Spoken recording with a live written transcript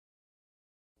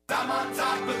I'm on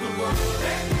top of the world,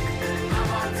 I'm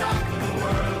on top of the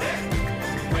world,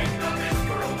 waiting on this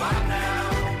for a while now,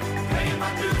 paying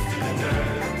my dues to the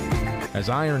dirt. As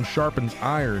iron sharpens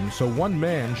iron, so one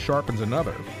man sharpens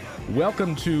another.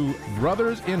 Welcome to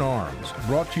Brothers in Arms,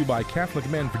 brought to you by Catholic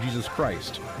Men for Jesus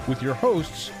Christ, with your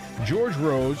hosts, George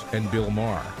Rose and Bill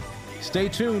Maher. Stay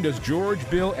tuned as George,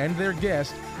 Bill, and their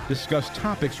guest discuss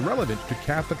topics relevant to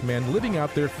Catholic men living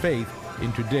out their faith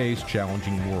in today's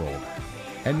challenging world.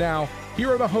 And now,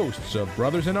 here are the hosts of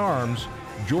Brothers in Arms,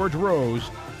 George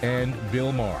Rose and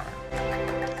Bill Maher.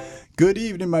 Good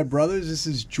evening, my brothers. This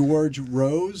is George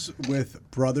Rose with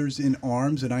Brothers in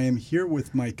Arms, and I am here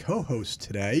with my co-host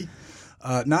today.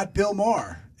 Not Bill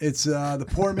Maher. It's the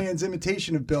poor man's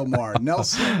imitation of Bill Maher,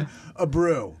 Nelson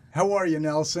Abreu. How are you,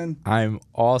 Nelson? I'm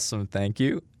awesome, thank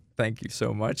you. Thank you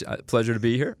so much. Pleasure to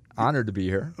be here. Honored to be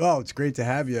here. Oh, it's great to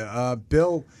have you.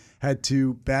 Bill had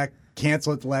to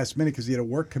cancel at the last minute because he had a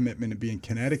work commitment to be in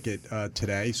Connecticut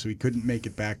today, so he couldn't make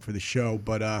it back for the show.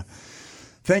 But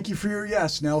thank you for your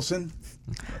yes, Nelson.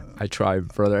 I try,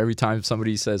 brother. Every time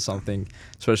somebody says something,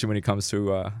 especially when it comes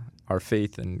to our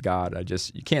faith in God,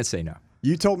 you can't say no.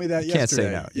 You told me that yesterday. Can't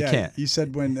say no. You can't. You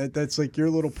said that's like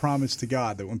your little promise to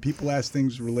God, that when people ask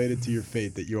things related to your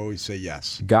faith, that you always say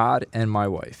yes. God and my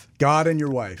wife. God and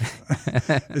your wife.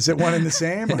 Is it one and the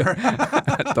same? Or?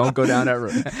 Don't go down that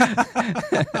road.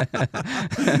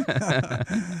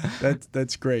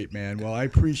 That's great, man. Well, I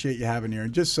appreciate you having here.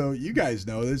 And just so you guys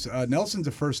know, this Nelson's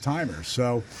a first timer,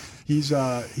 so he's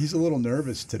a little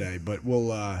nervous today, but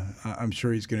I'm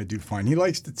sure he's going to do fine. He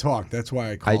likes to talk. That's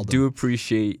why I called him. I do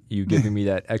appreciate you giving me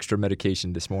that extra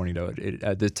medication this morning, though.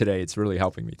 Today, it's really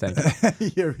helping me. Thank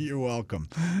you. You're welcome.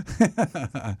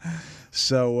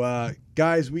 So,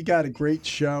 guys, we got a great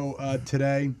show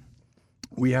today.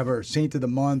 We have our Saint of the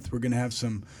Month. We're going to have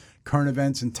some current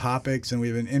events and topics, and we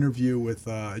have an interview with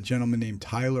a gentleman named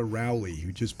Tyler Rowley,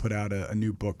 who just put out a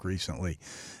new book recently.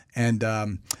 And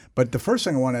but the first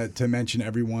thing I wanted to mention to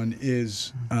everyone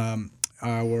is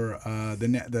our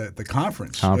the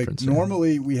conference.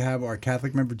 Normally we have our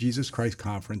Catholic Men for Jesus Christ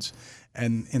conference,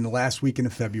 and in the last weekend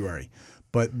of February.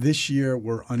 But this year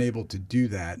we're unable to do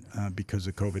that because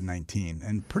of COVID-19,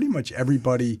 and pretty much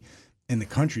everybody in the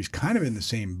country is kind of in the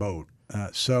same boat.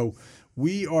 So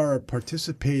we are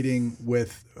participating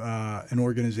with an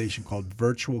organization called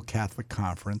Virtual Catholic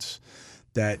Conference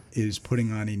that is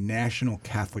putting on a National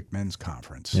Catholic Men's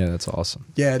Conference. Yeah, that's awesome.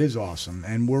 Yeah, it is awesome.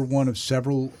 And we're one of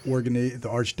several the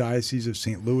Archdiocese of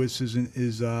St. Louis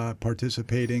is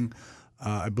participating.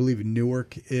 I believe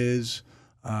Newark is,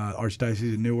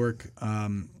 Archdiocese of Newark.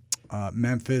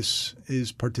 Memphis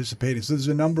is participating. So there's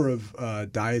a number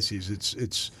of dioceses.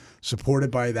 It's supported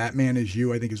by That Man Is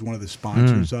You, I think is one of the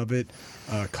sponsors of it,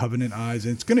 Covenant Eyes,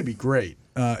 and it's going to be great.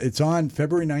 It's on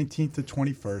February 19th to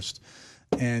 21st.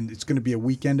 And it's going to be a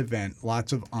weekend event.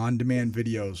 Lots of on-demand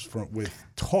videos with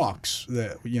talks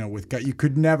that you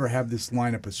could never have this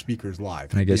lineup of speakers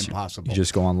live. I guess impossible. You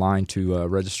just go online to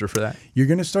register for that. You're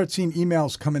going to start seeing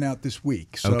emails coming out this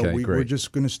week. So we're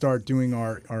just going to start doing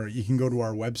our. You can go to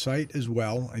our website as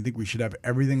well. I think we should have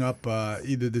everything up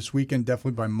either this weekend,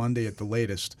 definitely by Monday at the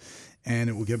latest, and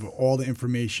it will give all the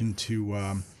information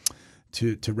to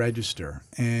register.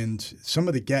 And some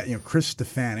of the Chris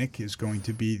Stefanik is going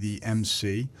to be the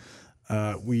MC.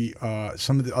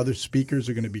 Some of the other speakers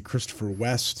are going to be Christopher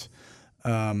West.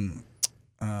 Who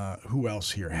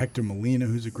else here? Hector Molina,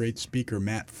 who's a great speaker.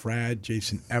 Matt Fradd,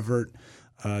 Jason Everett,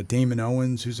 Damon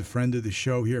Owens, who's a friend of the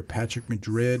show here. Patrick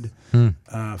Madrid,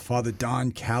 Father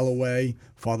Don Calloway,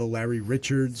 Father Larry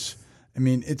Richards. I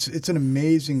mean, it's an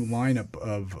amazing lineup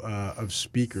of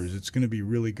speakers. It's going to be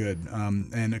really good.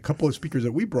 And a couple of speakers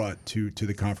that we brought to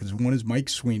the conference. One is Mike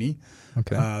Sweeney,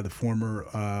 the former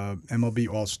MLB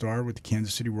All-Star with the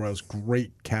Kansas City Royals.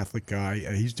 Great Catholic guy.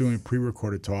 He's doing a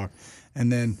pre-recorded talk. And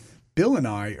then Bill and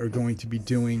I are going to be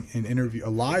doing a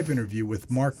live interview with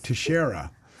Mark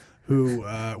Teixeira, who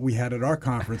we had at our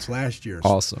conference last year.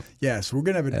 Awesome. Yeah, so we're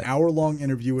going to have an hour-long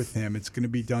interview with him. It's going to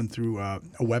be done through a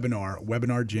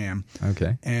webinar jam.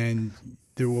 Okay. And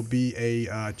there will be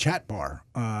a chat bar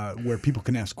where people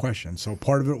can ask questions. So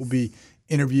part of it will be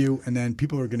interview, and then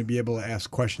people are going to be able to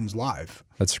ask questions live.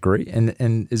 That's great.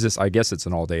 And is this, I guess it's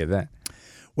an all-day event.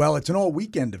 Well, it's an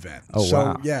all-weekend event. Oh, so,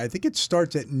 wow. Yeah, I think it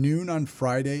starts at noon on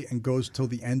Friday and goes till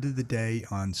the end of the day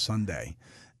on Sunday.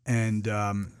 And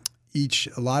a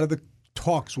lot of the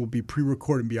talks will be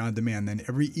pre-recorded and be on demand. Then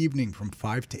every evening from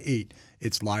 5 to 8,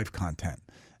 it's live content.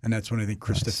 And that's when I think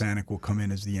Chris Stefanik will come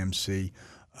in as the MC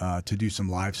to do some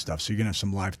live stuff. So you're going to have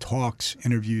some live talks,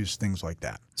 interviews, things like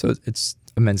that. So it's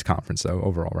A men's conference, though,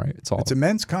 overall, right? It's a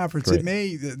men's conference. Great. It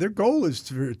may their goal is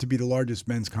to be the largest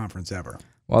men's conference ever.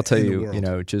 Well, I'll tell in the you,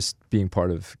 world. just being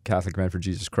part of Catholic Men for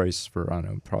Jesus Christ for, I don't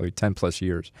know, probably 10 plus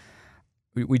years,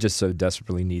 we just so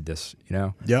desperately need this,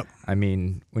 Yep. I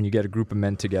mean, when you get a group of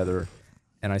men together,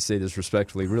 and I say this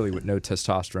respectfully, really with no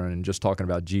testosterone and just talking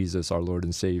about Jesus, our Lord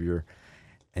and Savior,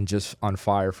 and just on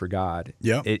fire for God,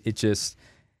 Yep. it just,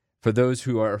 for those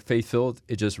who are faith-filled,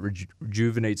 it just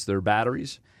rejuvenates their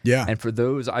batteries. Yeah. And for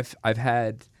those, I've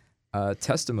had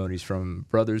testimonies from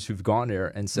brothers who've gone there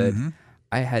and said,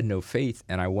 I had no faith,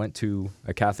 and I went to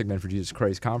a Catholic Men for Jesus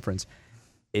Christ conference.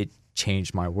 It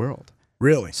changed my world.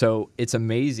 Really. So it's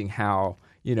amazing how,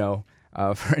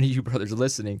 for any of you brothers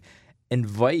listening,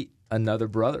 invite another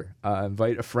brother,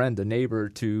 invite a friend, a neighbor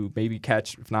to maybe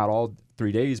catch, if not all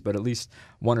 3 days, but at least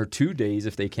 1 or 2 days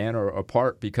if they can, or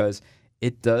apart, because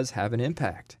it does have an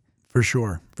impact. For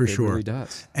sure. For It sure. really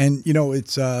does. And,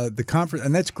 it's the conference,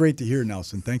 and that's great to hear,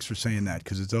 Nelson. Thanks for saying that,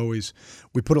 because it's always,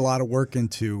 we put a lot of work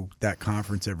into that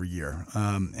conference every year,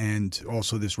 and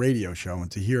also this radio show,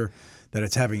 and to hear that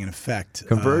it's having an effect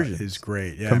Conversions. is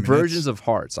great. Yeah, Conversions of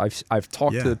hearts. I've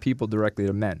talked Yeah. to people directly,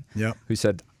 to men, Yep. who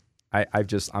said,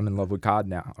 I'm in love with God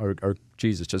now, or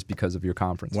Jesus, just because of your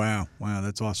conference. Wow,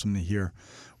 that's awesome to hear.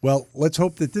 Well, let's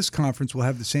hope that this conference will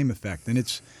have the same effect.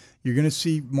 And you're going to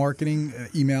see marketing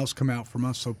emails come out from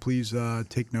us, so please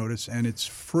take notice. And it's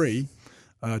free.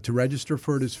 To register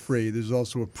for it is free. There's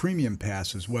also a premium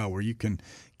pass as well, where you can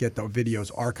get the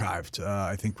videos archived,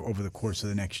 I think, over the course of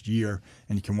the next year,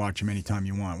 and you can watch them anytime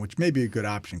you want, which may be a good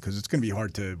option, because it's going to be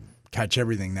hard to catch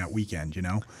everything that weekend,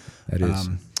 That is.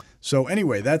 So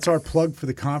anyway, that's our plug for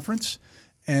the conference.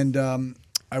 And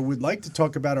I would like to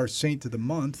talk about our saint of the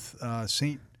month.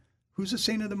 Who's the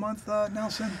saint of the month,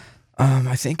 Nelson?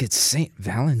 I think it's Saint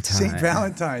Valentine. Saint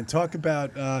Valentine. Talk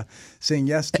about saying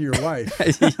yes to your wife.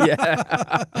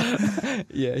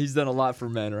 Yeah, he's done a lot for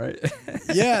men, right?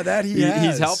 Yeah, that he has.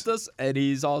 He's helped us, and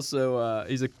he's also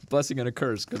he's a blessing and a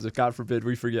curse, because if God forbid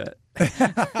we forget.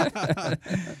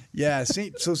 Yeah,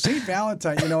 Saint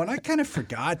Valentine, and I kind of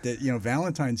forgot that,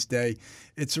 Valentine's Day,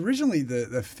 it's originally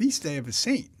the feast day of a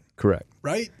saint, Correct.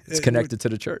 right? It's connected to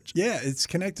the church. Yeah, it's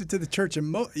connected to the church.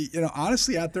 And,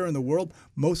 honestly, out there in the world,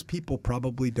 most people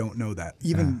probably don't know that.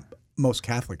 Even most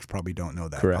Catholics probably don't know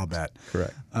that. Correct. I'll bet.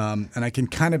 Correct. And I can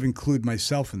kind of include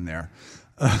myself in there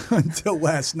until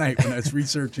last night when I was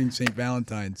researching St.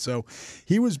 Valentine. So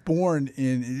he was born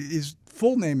his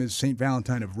full name is St.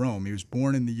 Valentine of Rome. He was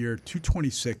born in the year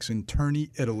 226 in Terni,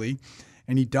 Italy,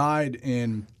 and he died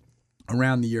in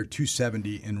around the year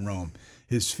 270 in Rome.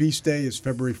 His feast day is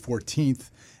February 14th,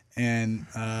 and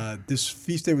this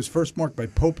feast day was first marked by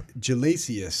Pope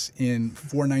Gelasius in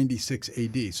 496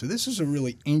 AD. So this is a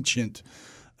really ancient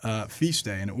feast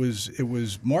day, and it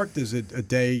was marked as a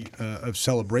day of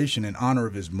celebration in honor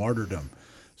of his martyrdom.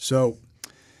 So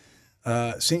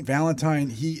St. Valentine,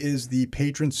 he is the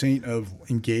patron saint of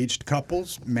engaged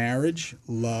couples, marriage,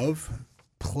 love,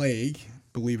 plague,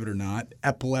 believe it or not,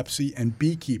 epilepsy, and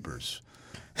beekeepers.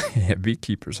 Yeah,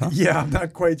 beekeepers, huh? Yeah, I'm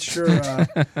not quite sure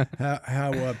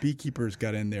how beekeepers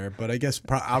got in there, but I guess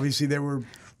obviously they were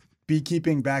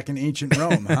beekeeping back in ancient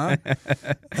Rome, huh?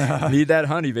 Need that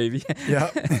honey, baby. Yeah.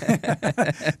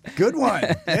 Good one.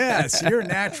 Yes, you're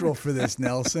natural for this,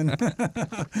 Nelson.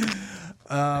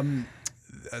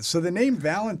 So the name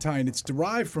Valentine, it's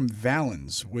derived from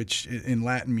valens, which in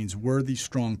Latin means worthy,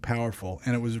 strong, powerful,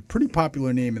 and it was a pretty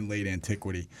popular name in late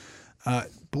antiquity.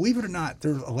 Believe it or not,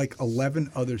 there are like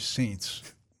 11 other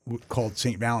saints called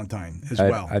St. Valentine as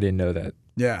well. I didn't know that.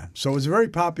 Yeah, so it was a very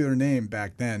popular name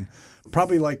back then.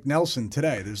 Probably like Nelson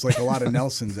today. There's like a lot of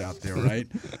Nelsons out there, right?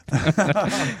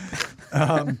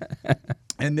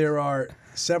 And there are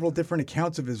several different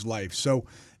accounts of his life. So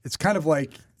it's kind of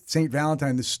like St.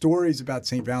 Valentine. The stories about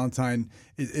St. Valentine,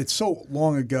 it's so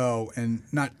long ago and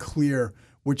not clear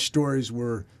which stories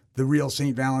were the real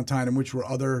St. Valentine and which were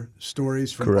other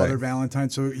stories from Correct. other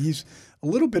Valentines. So he's a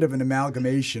little bit of an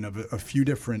amalgamation of a few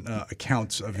different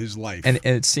accounts of his life. And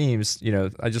it seems,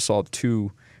 I just saw 2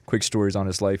 quick stories on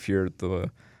his life here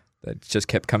that just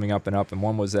kept coming up and up. And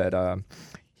one was that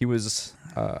he was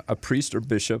a priest or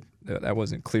bishop. That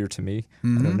wasn't clear to me.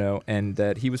 I don't know. And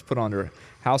that he was put under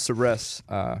house arrest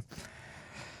by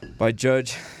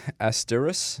Judge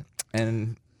Asteris.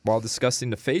 And while discussing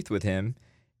the faith with him,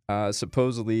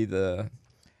 supposedly the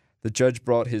judge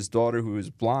brought his daughter, who was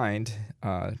blind,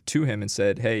 to him and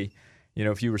said, hey,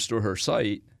 if you restore her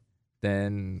sight,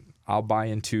 then I'll buy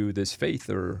into this faith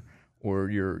or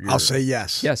your I'll say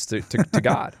yes. Yes, to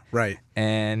God. Right.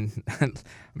 And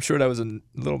I'm sure that was a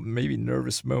little maybe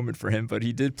nervous moment for him, but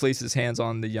he did place his hands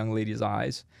on the young lady's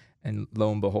eyes, and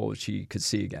lo and behold, she could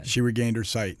see again. She regained her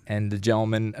sight. And the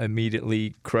gentleman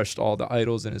immediately crushed all the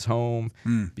idols in his home,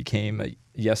 became a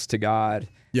yes to God,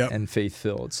 and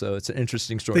faith-filled. So it's an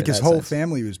interesting story. I think his whole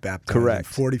family was baptized. Correct.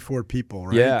 44 people,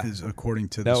 right? Yeah. According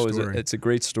to the story. It's a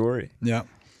great story. Yeah.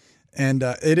 And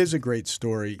it is a great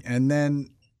story. And then,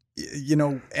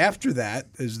 after that,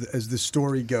 as the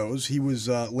story goes, he was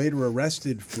later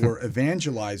arrested for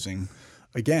evangelizing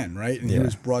again, right? And he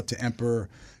was brought to Emperor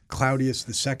Claudius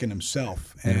II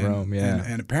himself. In Rome, yeah.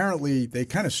 And apparently they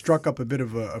kind of struck up a bit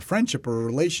of a friendship or a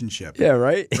relationship. Yeah,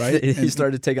 right? Right? He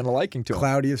started taking a liking to him.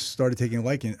 Claudius started taking a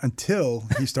liking until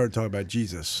he started talking about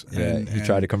Jesus. And he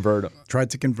tried to convert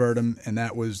him. And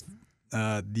that was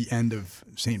the end of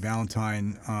St.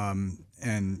 Valentine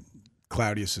and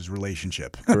Claudius's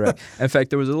relationship. Correct. In fact,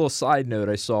 there was a little side note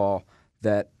I saw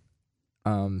that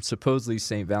supposedly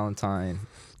St. Valentine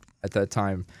at that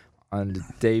time, on the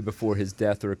day before his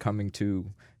death or coming to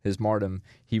his martyrdom,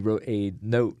 he wrote a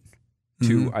note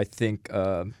to, I think,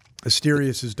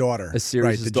 Asterius' daughter.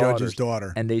 Asterius' the judge's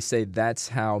daughter. And they say that's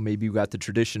how maybe you got the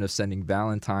tradition of sending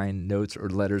Valentine notes or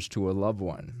letters to a loved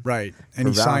one. Right. And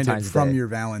he signed it from your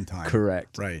Valentine.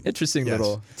 Correct. Right. Interesting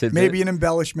little tidbit. Maybe an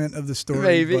embellishment of the story.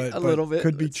 Maybe but a little bit.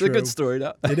 Could be it's true. It's a good story,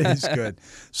 though. It is good.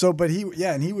 So, but he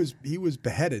was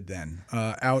beheaded then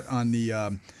out on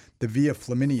the Via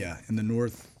Flaminia in the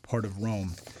north part of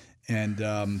Rome,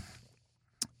 and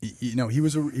he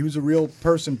was a real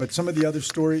person. But some of the other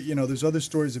story, there's other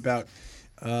stories about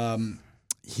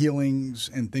healings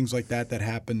and things like that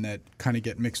happen that kind of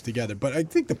get mixed together. But I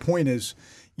think the point is,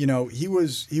 he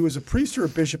was a priest or a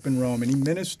bishop in Rome, and he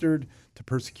ministered to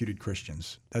persecuted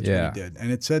Christians. That's what he did.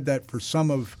 And it said that for some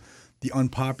of the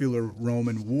unpopular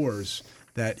Roman wars,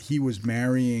 that he was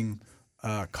marrying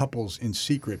couples in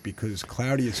secret because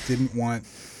Claudius didn't want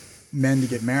men to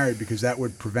get married because that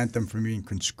would prevent them from being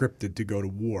conscripted to go to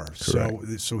war.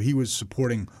 So he was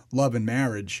supporting love and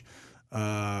marriage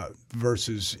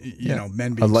versus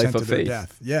men being sent to their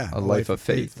death. Yeah, a life of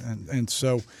faith. And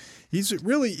so he's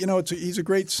really he's a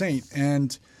great saint.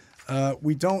 And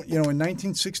we don't in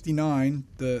 1969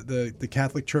 the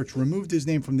Catholic Church removed his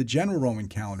name from the general Roman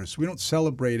calendar, so we don't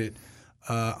celebrate it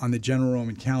on the general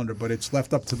Roman calendar, but it's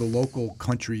left up to the local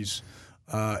countries.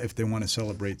 If they want to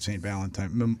celebrate St.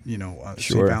 Valentine,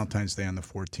 St. Valentine's Day on the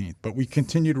 14th. But we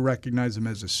continue to recognize him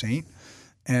as a saint.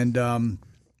 And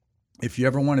if you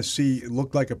ever want to see, it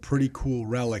looked like a pretty cool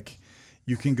relic,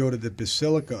 you can go to the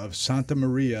Basilica of Santa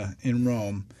Maria in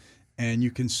Rome, and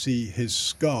you can see his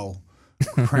skull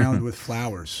crowned with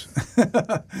flowers.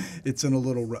 It's in a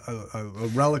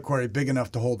reliquary big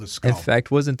enough to hold a skull. In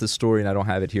fact, wasn't the story, and I don't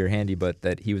have it here handy, but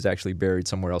that he was actually buried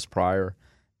somewhere else prior,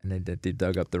 and they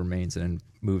dug up the remains and then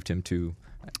moved him to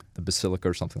the basilica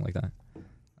or something like that.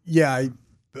 Yeah, I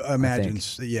imagine.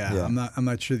 Yeah, I'm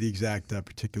not sure the exact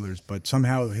particulars, but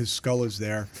somehow his skull is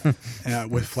there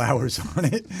with flowers on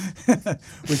it,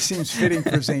 which seems fitting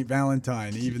for St.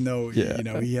 Valentine, even though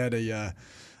he had a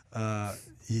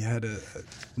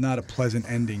not a pleasant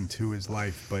ending to his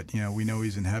life. But we know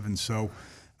he's in heaven. So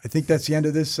I think that's the end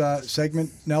of this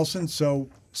segment, Nelson. So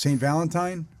St.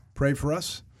 Valentine, pray for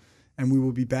us. And we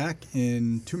will be back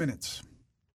in 2 minutes.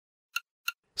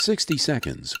 60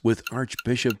 Seconds with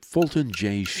Archbishop Fulton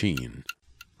J. Sheen.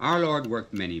 Our Lord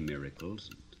worked many miracles.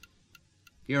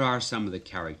 Here are some of the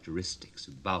characteristics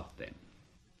about them.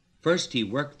 First, he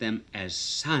worked them as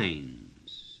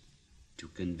signs to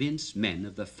convince men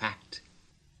of the fact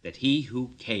that he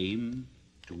who came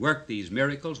to work these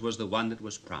miracles was the one that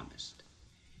was promised.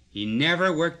 He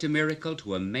never worked a miracle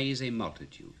to amaze a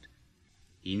multitude.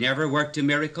 He never worked a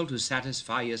miracle to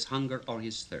satisfy his hunger or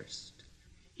his thirst.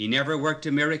 He never worked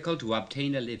a miracle to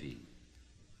obtain a living.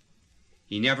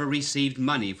 He never received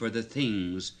money for the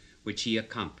things which he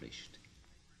accomplished.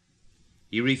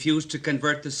 He refused to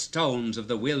convert the stones of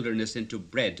the wilderness into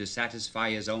bread to satisfy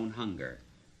his own hunger,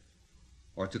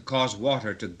 or to cause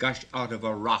water to gush out of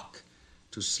a rock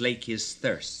to slake his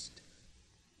thirst.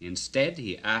 Instead,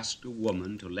 he asked a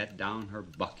woman to let down her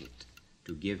bucket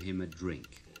to give him a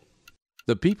drink.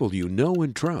 The people you know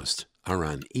and trust are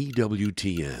on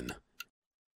EWTN.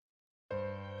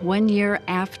 1 year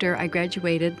after I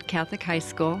graduated Catholic high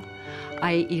school,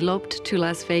 I eloped to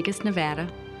Las Vegas, Nevada.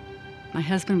 My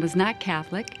husband was not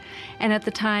Catholic, and at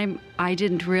the time I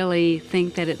didn't really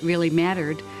think that it really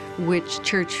mattered which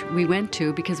church we went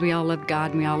to because we all loved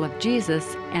God and we all loved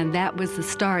Jesus, and that was the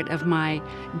start of my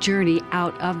journey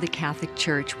out of the Catholic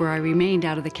Church, where I remained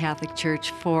out of the Catholic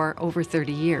Church for over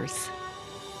 30 years.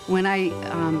 When I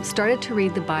started to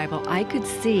read the Bible, I could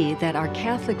see that our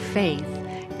Catholic faith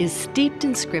is steeped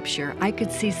in Scripture. I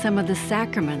could see some of the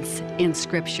sacraments in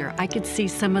Scripture. I could see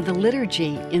some of the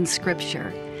liturgy in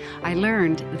Scripture. I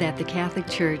learned that the Catholic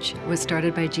Church was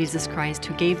started by Jesus Christ,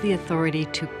 who gave the authority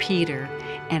to Peter,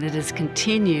 and it has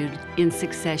continued in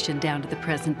succession down to the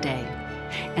present day.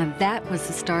 And that was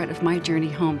the start of my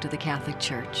journey home to the Catholic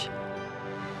Church.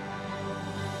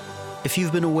 If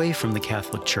you've been away from the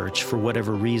Catholic Church for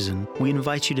whatever reason, we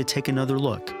invite you to take another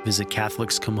look. Visit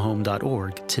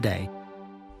CatholicsComeHome.org today.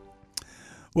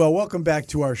 Well, welcome back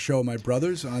to our show, my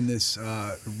brothers, on this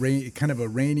kind of a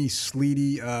rainy,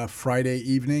 sleety Friday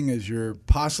evening as you're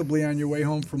possibly on your way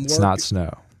home from work. It's not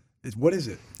snow. What is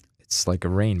it? It's like a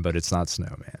rain, but it's not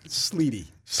snow, man. It's sleety.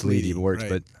 Sleety works, right.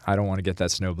 but I don't want to get that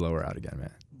snowblower out again,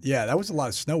 man. Yeah, that was a lot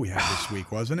of snow we had this week,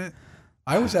 wasn't it?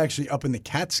 I was actually up in the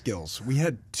Catskills. We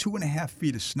had 2.5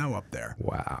 feet of snow up there.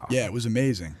 Wow. Yeah, it was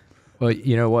amazing. Well,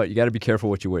 you know what? You got to be careful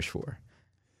what you wish for.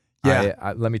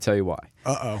 Yeah. Let me tell you why.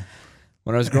 Uh-oh.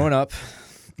 When I was growing up,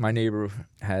 my neighbor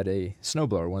had a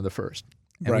snowblower, one of the first.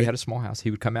 And Right. we had a small house.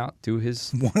 He would come out, do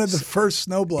his... One of the first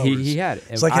snowblowers. He had it.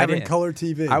 It's like I having didn't. color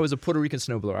TV. I was a Puerto Rican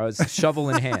snowblower. I was shovel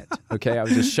in hand, okay? I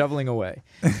was just shoveling away.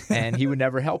 And he would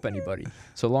never help anybody.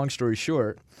 So long story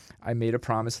short, I made a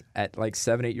promise at like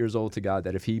 7, 8 years old to God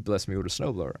that if he blessed me with a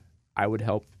snowblower, I would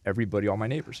help everybody, all my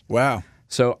neighbors. Wow.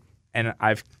 So, and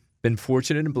I've been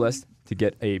fortunate and blessed to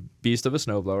get a beast of a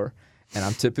snowblower, and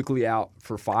I'm typically out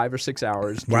for 5 or 6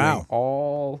 hours doing Wow.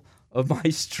 all of my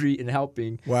street and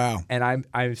helping. Wow. And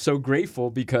I'm so grateful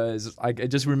because I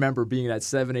just remember being that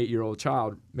 7, 8 year old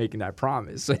child making that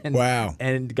promise. And, Wow.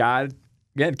 And God,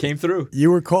 again, came through.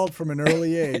 You were called from an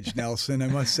early age, Nelson, I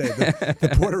must say.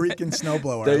 The Puerto Rican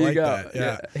snowblower. There I you like go. that.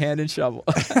 Yeah. Hand and shovel.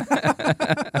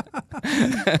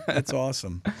 That's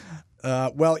awesome.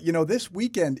 Well, you know, this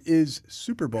weekend is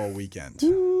Super Bowl weekend.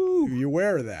 Are you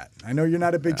aware of that? I know you're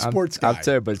not a big sports guy. I'll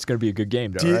tell you, but it's going to be a good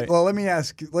game, though, right? Well, let me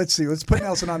ask. Let's see. Let's put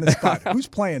Nelson on the spot. Who's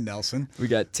playing, Nelson? We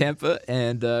got Tampa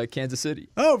and Kansas City.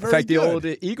 Oh, In very fact, the good. old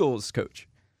Eagles coach,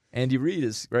 Andy Reid,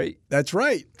 is right. That's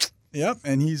right. Yep,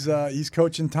 and he's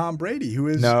coaching Tom Brady, who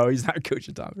is No, he's not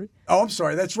coaching Tom Brady. Oh, I'm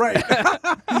sorry. That's right.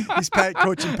 He's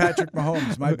coaching Patrick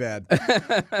Mahomes. My bad.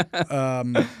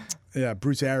 Yeah,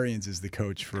 Bruce Arians is the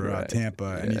coach for Right.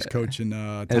 Tampa, and he's coaching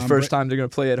Tom And the first time they're going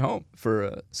to play at home for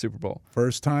a Super Bowl.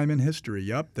 First time in history.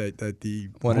 Yep, that the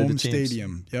One of the home teams.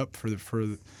 stadium. Yep,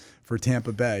 for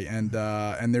Tampa Bay, and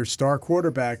their star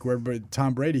quarterback,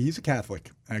 Tom Brady, he's a Catholic.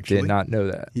 Actually, Did not know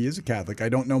that. he is a Catholic. I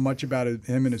don't know much about him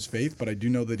and his faith, but I do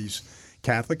know that he's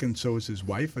Catholic, and so is his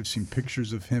wife. I've seen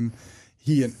pictures of him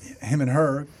and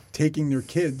her taking their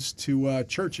kids to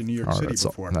church in New York City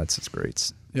before. That's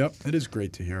great. Yep, it is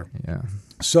great to hear. Yeah.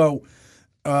 So,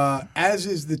 as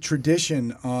is the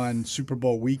tradition on Super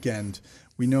Bowl weekend,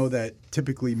 we know that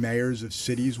typically mayors of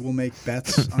cities will make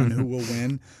bets on who will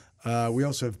win. We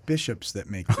also have bishops that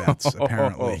make bets,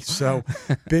 apparently. So,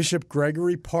 Bishop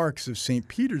Gregory Parks of St.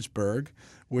 Petersburg,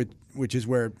 which is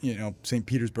where, St.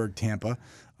 Petersburg, Tampa,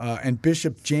 and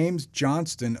Bishop James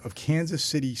Johnston of Kansas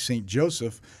City, St.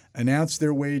 Joseph, announced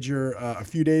their wager a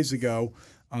few days ago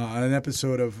on an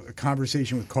episode of A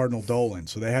Conversation with Cardinal Dolan.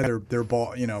 So they had their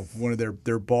one of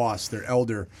their boss, their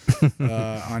elder,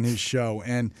 on his show.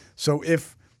 And so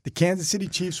if the Kansas City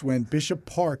Chiefs win, Bishop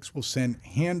Parks will send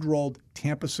hand-rolled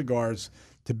Tampa cigars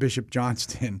to Bishop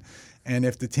Johnston. And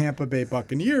if the Tampa Bay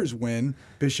Buccaneers win,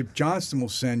 Bishop Johnston will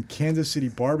send Kansas City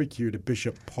barbecue to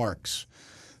Bishop Parks.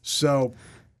 So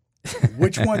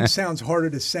which one sounds harder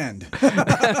to send?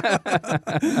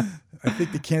 I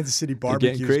think the Kansas City They're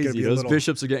barbecue getting is going to crazy. be a Those little...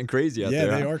 bishops are getting crazy out Yeah,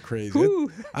 there. they are crazy.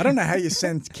 I don't know how you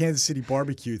send Kansas City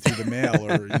barbecue through the mail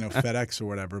or FedEx or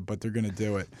whatever, but they're going to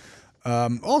do it.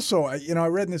 Also, I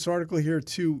read in this article here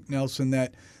too, Nelson,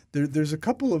 that there's a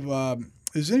couple of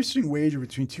there's an interesting wager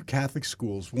between two Catholic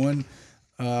schools. One,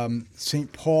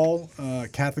 St. Paul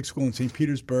Catholic School in St.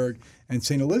 Petersburg and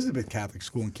St. Elizabeth Catholic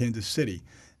School in Kansas City,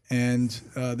 and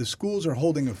the schools are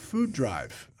holding a food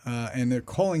drive, and they're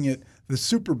calling it the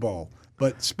Super Bowl,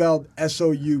 but spelled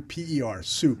S-O-U-P-E-R,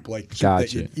 soup, like soup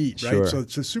that you eat, right? Sure. So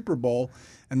it's a Super Bowl,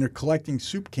 and they're collecting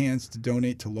soup cans to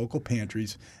donate to local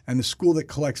pantries, and the school that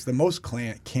collects the most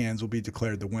cans will be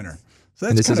declared the winner. So that's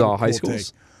And this kind is of a all high cool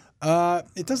schools? take.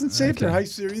 It doesn't say if they're Okay.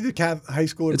 they're either high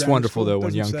school or It's grammar wonderful, school. though, It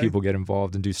when young doesn't say. people get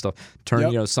involved and do stuff. Turn,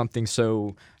 Yep. something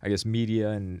so, I guess,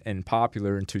 media and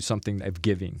popular into something of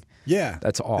giving. Yeah,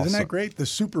 That's awesome. Isn't that great? The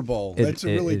Super Bowl. It- That's a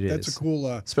it- really it that's a is. cool.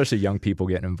 Especially young people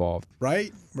getting involved.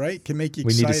 Right, can make you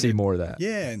We excited. need to see more of that.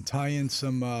 Yeah, and tie in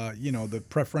some, the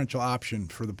preferential option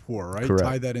for the poor, right? Correct.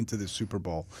 Tie that into the Super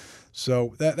Bowl.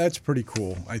 So that's pretty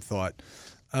cool, I thought.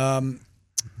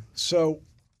 So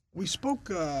we spoke.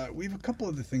 We have a couple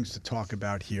other things to talk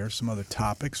about here. Some other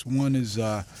topics. One is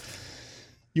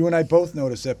you and I both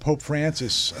noticed that Pope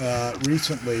Francis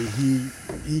recently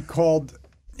he called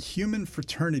human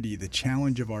fraternity the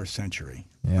challenge of our century.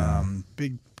 Yeah.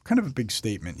 Kind of a big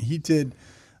statement. He did.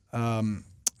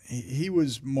 He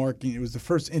was marking. It was the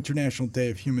first International Day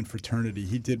of Human Fraternity.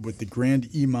 He did with the Grand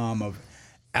Imam of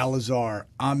Al-Azhar,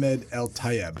 Ahmed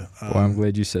El-Tayeb. Well, I'm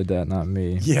glad you said that, not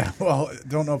me. Yeah, well,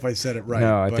 don't know if I said it right.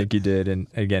 No, I but think you did. And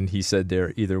again, he said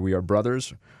there, either we are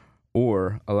brothers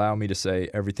or allow me to say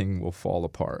everything will fall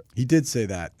apart. He did say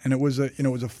that. And it was a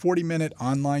 40-minute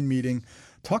online meeting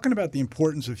talking about the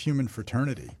importance of human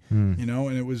fraternity. And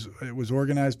it was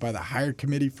organized by the Higher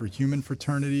Committee for Human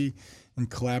Fraternity in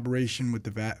collaboration with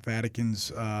the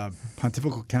Vatican's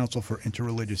Pontifical Council for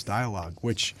Interreligious Dialogue,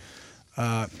 which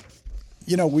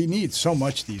we need so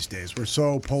much these days. We're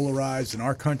so polarized in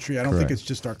our country. I don't think it's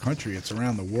just our country. It's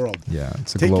around the world. Yeah,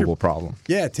 it's a global problem.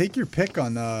 Yeah, take your pick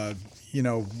on,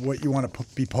 what you want to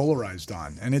be polarized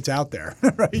on. And it's out there,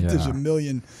 right? Yeah. There's a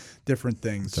million different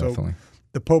things. Definitely. So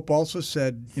the Pope also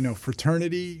said,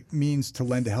 fraternity means to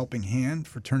lend a helping hand.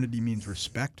 Fraternity means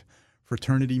respect.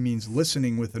 Fraternity means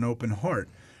listening with an open heart.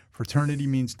 Fraternity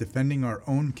means defending our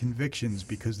own convictions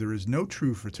because there is no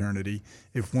true fraternity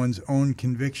if one's own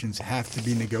convictions have to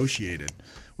be negotiated,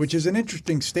 which is an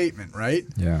interesting statement, right?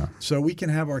 Yeah. So we can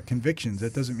have our convictions.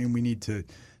 That doesn't mean we need to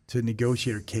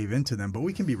negotiate or cave into them, but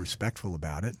we can be respectful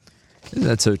about it.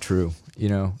 That's so true.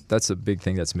 That's a big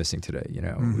thing that's missing today.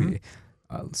 We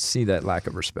see that lack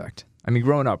of respect. I mean,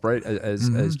 growing up, right,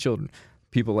 as children,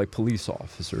 people like police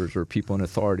officers or people in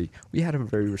authority, we had to be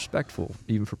very respectful,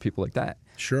 even for people like that.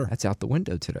 Sure. That's out the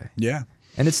window today. Yeah.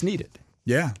 And it's needed.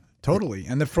 Yeah, totally.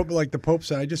 And like the Pope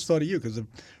said, I just thought of you because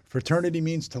fraternity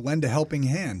means to lend a helping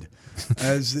hand,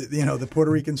 as the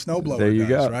Puerto Rican snowblower There you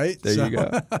does, go. right? There you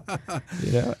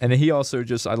go. And he also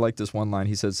I like this one line.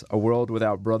 He says, "A world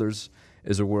without brothers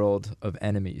is a world of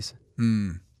enemies."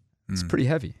 It's pretty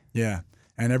heavy. Yeah,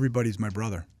 and everybody's my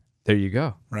brother. There you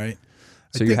go. Right.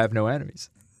 So you have no enemies.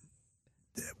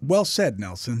 Well said,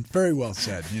 Nelson. Very well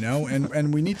said.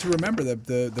 And we need to remember that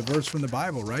the verse from the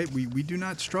Bible, right? We do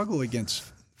not struggle against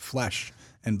flesh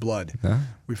and blood. No.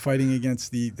 We're fighting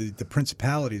against the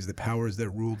principalities, the powers that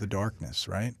rule the darkness,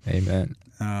 right? Amen.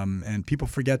 And people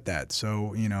forget that.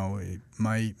 So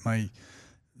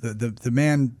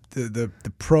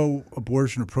the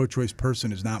pro-abortion or pro-choice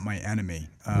person is not my enemy.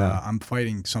 No. I'm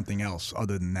fighting something else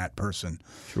other than that person.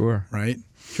 Sure. Right?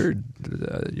 Sure.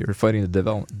 You're fighting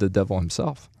the devil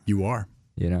himself. You are.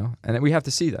 And then we have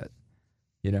to see that.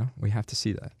 We have to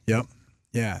see that. Yep.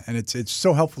 Yeah, and it's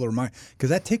so helpful to remind, because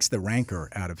that takes the rancor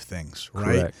out of things,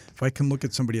 right? Correct. If I can look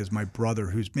at somebody as my brother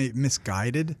who's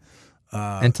misguided,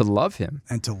 and to love him.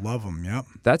 And to love him, yep.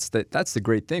 That's the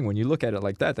great thing. When you look at it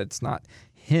like that, that's not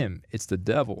him, it's the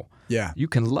devil. Yeah. You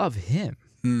can love him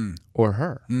or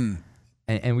her.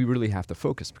 And we really have to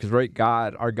focus because, right,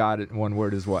 our God in one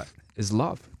word is what? Is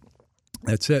love.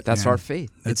 That's it. That's man. our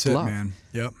faith. That's it's it, love. man.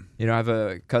 Yep. I have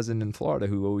a cousin in Florida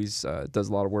who always does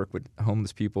a lot of work with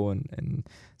homeless people and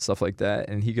stuff like that.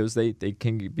 And he goes, they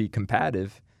can be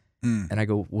combative. And I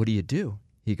go, what do you do?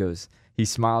 He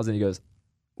smiles and he goes,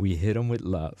 we hit them with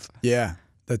love. Yeah,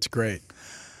 that's great.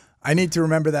 I need to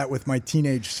remember that with my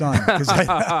teenage son.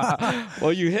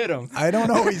 Well, you hit him. I don't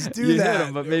always do you that. You hit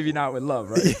him, but maybe not with love,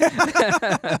 right?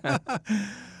 Yeah.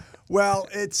 Well,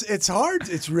 it's hard.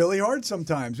 It's really hard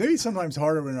sometimes. Maybe sometimes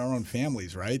harder in our own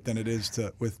families, right, than it is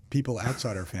with people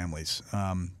outside our families,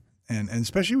 and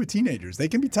especially with teenagers. They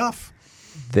can be tough.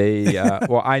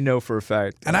 Well, I know for a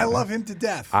fact. And I love him to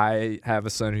death. I have a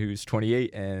son who's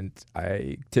 28, and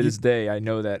to this day, I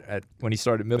know that when he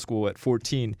started middle school at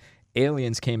 14,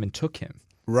 aliens came and took him.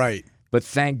 Right. But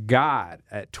thank God,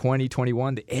 at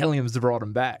 2021, the aliens brought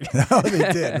him back. Oh,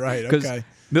 they did, right, okay.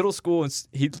 Middle school,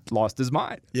 he lost his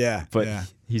mind. Yeah, but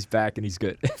he's back and he's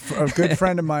good. A good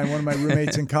friend of mine, one of my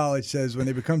roommates in college, says when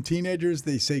they become teenagers,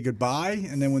 they say goodbye,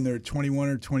 and then when they're 21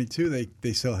 or 22,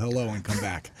 they say hello and come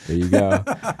back. There you go.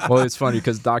 Well, it's funny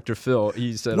because Dr. Phil,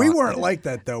 he said... We weren't like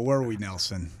that, though, were we,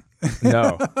 Nelson?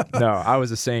 No, I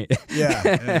was a saint.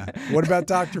 Yeah. What about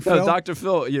Dr. Phil? No, Dr.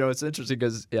 Phil, it's interesting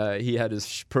because he had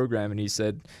his program and he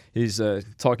said he's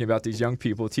talking about these young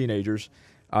people, teenagers,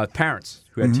 parents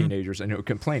who had teenagers and who were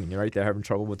complaining, right? They're having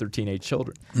trouble with their teenage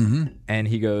children. And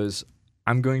he goes,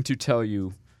 I'm going to tell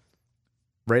you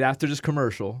right after this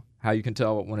commercial how you can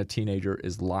tell when a teenager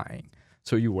is lying.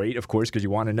 So you wait, of course, because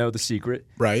you want to know the secret.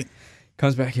 Right.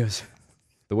 Comes back, he goes,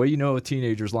 the way you know a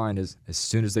teenager's lying is as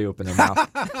soon as they open their mouth.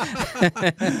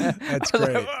 That's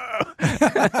great.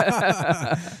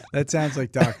 That sounds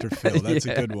like Dr. Phil. That's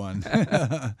a good one.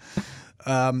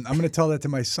 I'm going to tell that to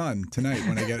my son tonight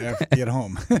when I get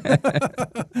home.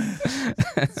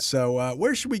 So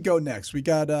where should we go next? We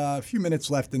got a few minutes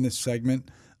left in this segment.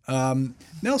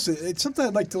 Nelson, it's something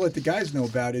I'd like to let the guys know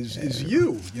about is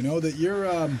you. You know that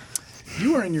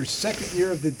you are in your second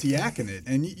year of the diaconate,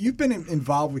 and you've been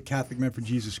involved with Catholic Men for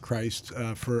Jesus Christ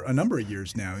for a number of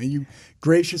years now. And you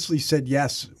graciously said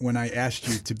yes when I asked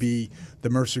you to be the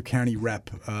Mercer County rep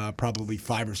probably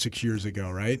 5 or 6 years ago,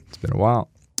 right? It's been a while.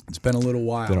 It's been a little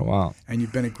while. It's been a while. And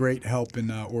you've been a great help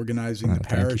in organizing the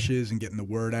parishes and getting the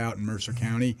word out in Mercer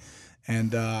County.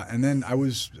 And then I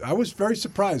was very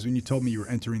surprised when you told me you were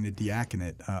entering the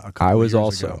diaconate a couple of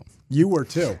years ago. You were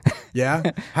too.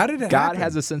 Yeah? How did it happen? God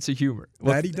has a sense of humor.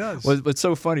 That he does. What's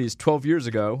so funny is 12 years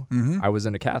ago, I was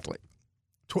in a Catholic.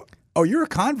 Oh, you're a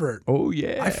convert. Oh,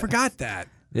 yeah. I forgot that.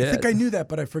 Yeah. I think I knew that,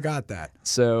 but I forgot that.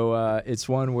 So it's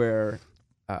one where,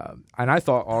 and I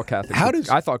thought all Catholics,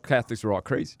 I thought Catholics were all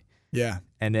crazy. Yeah.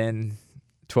 And then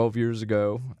 12 years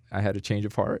ago, I had a change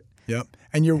of heart. Yep.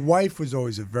 And your wife was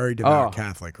always a very devout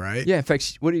Catholic, right? Yeah. In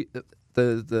fact,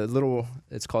 the little,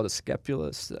 it's called a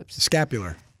scapula.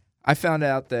 Scapular. I found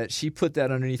out that she put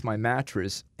that underneath my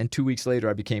mattress, and 2 weeks later,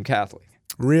 I became Catholic.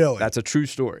 Really? That's a true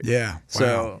story. Yeah.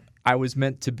 So I was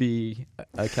meant to be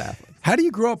a Catholic. How do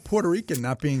you grow up Puerto Rican,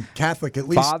 not being Catholic, at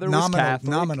least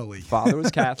nominally? Father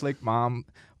was Catholic. Mom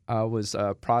was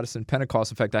Protestant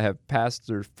Pentecost. In fact, I have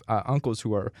uncles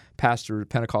who are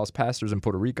Pentecost pastors in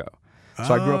Puerto Rico.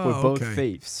 So I grew up with both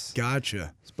faiths.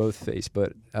 Gotcha. It's both faiths.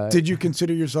 But did you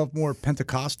consider yourself more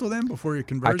Pentecostal then before your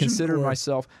conversion? I consider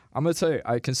myself. I'm going to tell you.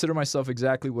 I consider myself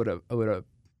exactly what a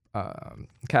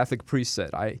Catholic priest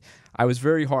said. I was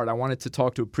very hard. I wanted to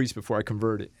talk to a priest before I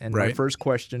converted. And my first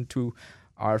question to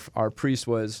our priest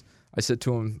was, I said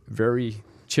to him, very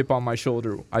chip on my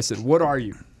shoulder, I said, "What are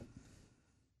you?"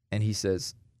 And he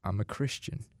says, "I'm a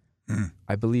Christian.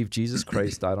 I believe Jesus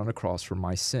Christ died on a cross for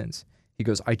my sins." He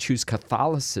goes, "I choose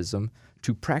Catholicism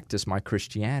to practice my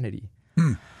Christianity."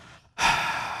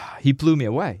 He blew me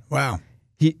away. Wow.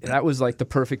 That was like the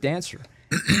perfect answer.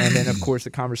 And then, of course, the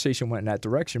conversation went in that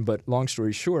direction. But long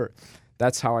story short,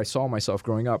 that's how I saw myself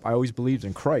growing up. I always believed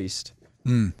in Christ.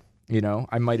 You know,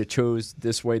 I might have chose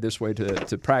this way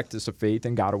to practice a faith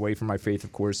and got away from my faith,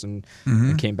 of course, and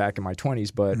came back in my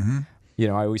 20s. But, you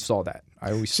know, I always saw that.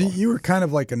 See, you were kind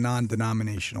of like a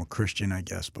non-denominational Christian, I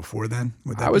guess, before then.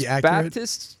 Would that be accurate? I was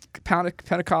Baptist,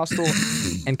 Pentecostal,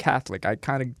 and Catholic. I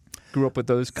kind of grew up with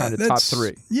those kind of top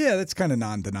three. Yeah, that's kind of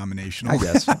non-denominational. I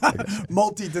guess.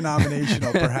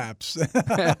 Multi-denominational, perhaps.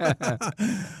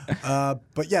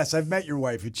 But yes, I've met your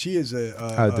wife, and she is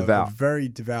a very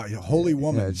devout, holy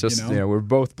woman. Yeah, it's just, you know, we're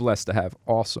both blessed to have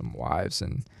awesome wives,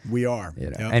 and we are,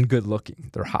 you know, and good looking.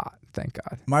 They're hot, thank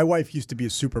God. My wife used to be a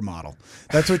supermodel.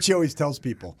 That's what she always tells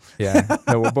people. Yeah,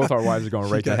 no, well, both our wives are going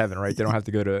right to heaven, right? They don't have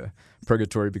to go to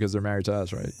purgatory because they're married to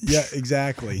us, right? Yeah,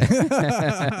 exactly.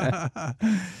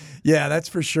 Yeah, that's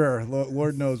for sure.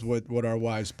 Lord knows what our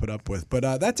wives put up with.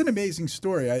 But that's an amazing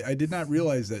story. I did not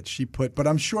realize that she but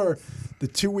I'm sure the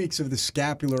 2 weeks of the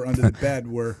scapular under the bed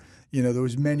were, you know, there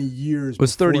was many years. It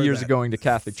was 30 years of going to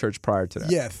Catholic church prior to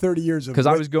that. Yeah, 30 years of. Because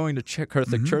I was going to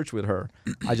Catholic church with her.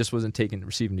 I just wasn't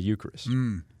receiving the Eucharist.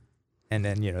 And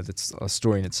then, you know, that's a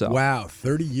story in itself. Wow,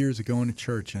 30 years of going to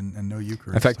church and no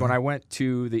Eucharist. In fact, when I went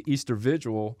to the Easter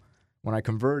Vigil, when I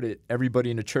converted, everybody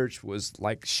in the church was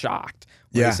like shocked.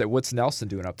 When they said, "What's Nelson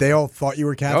doing up there?" They all thought you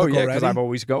were Catholic. Oh yeah, because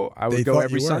I would go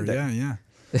every Sunday. Yeah.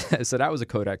 So that was a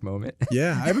Kodak moment.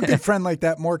 Yeah, I have a good friend like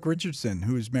that, Mark Richardson,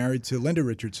 who is married to Linda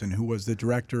Richardson, who was the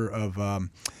director of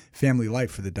Family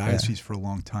Life for the diocese for a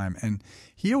long time, and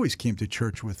he always came to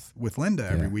church with Linda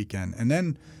every weekend. And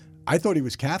then I thought he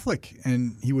was Catholic,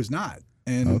 and he was not.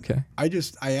 And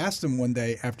I asked him one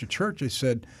day after church. I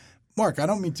said, "Mark, I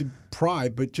don't mean to pry,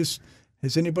 but just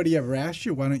has anybody ever asked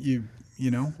you, why don't you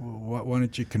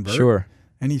convert?" Sure.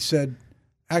 And he said,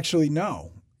 "Actually,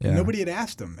 no." Yeah. Nobody had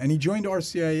asked him. And he joined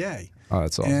RCIA. Oh,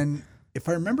 that's awesome. And if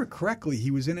I remember correctly,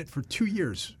 he was in it for 2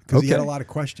 years because he had a lot of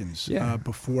questions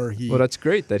before he Well, that's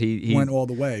great that he went all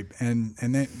the way. And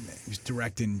then he was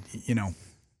directing, you know,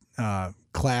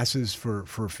 classes for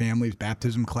families,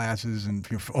 baptism classes, and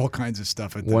all kinds of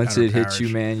stuff. Once it hits you,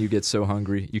 man, you get so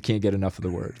hungry. You can't get enough of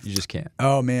the word. You just can't.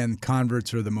 Oh, man,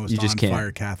 converts are the most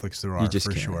on-fire Catholics there are,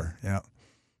 for sure. Yeah,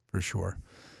 for sure.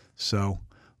 So,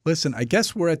 listen, I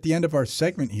guess we're at the end of our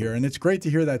segment here, and it's great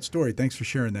to hear that story. Thanks for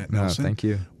sharing that, Nelson. Thank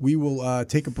you. We will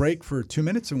take a break for 2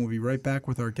 minutes, and we'll be right back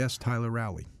with our guest, Tyler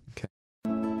Rowley. Okay.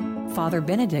 Father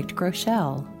Benedict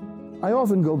Groeschel. I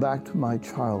often go back to my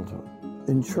childhood.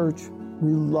 In church,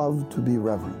 we love to be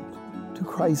reverent to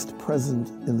Christ present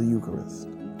in the Eucharist,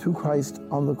 to Christ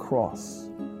on the cross,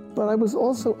 But I was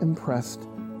also impressed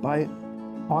by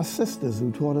our sisters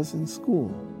who taught us in school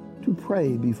to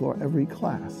pray before every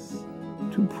class,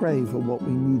 to pray for what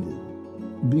we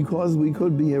needed. Because we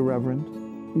could be irreverent,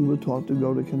 we were taught to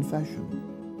go to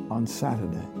confession on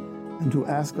Saturday and to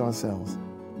ask ourselves,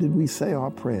 did we say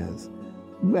our prayers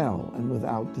well and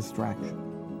without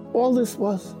distraction? All this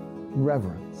was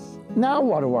reverence. Now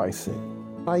what do I see?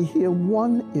 I hear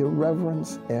one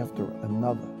irreverence after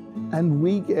another. And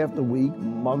week after week,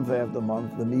 month after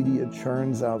month, the media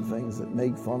churns out things that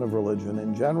make fun of religion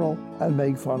in general and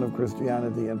make fun of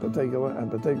Christianity in particular, and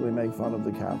particularly make fun of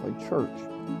the Catholic Church.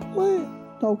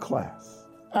 No class.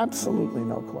 Absolutely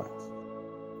no class.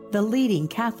 The leading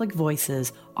Catholic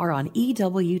voices are on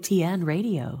EWTN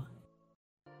Radio.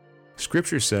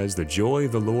 Scripture says the joy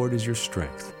of the Lord is your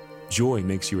strength. Joy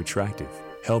makes you attractive,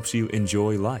 helps you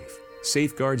enjoy life,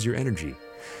 safeguards your energy.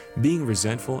 Being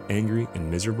resentful, angry,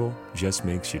 and miserable just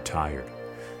makes you tired.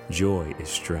 Joy is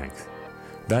strength.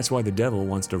 That's why the devil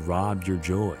wants to rob your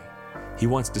joy. He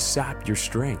wants to sap your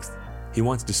strength. He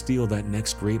wants to steal that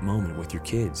next great moment with your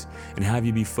kids and have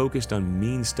you be focused on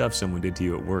mean stuff someone did to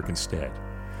you at work instead.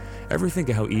 Ever think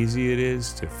of how easy it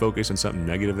is to focus on something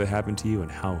negative that happened to you and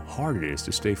how hard it is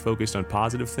to stay focused on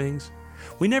positive things?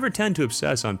 We never tend to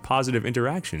obsess on positive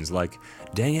interactions like,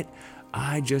 dang it,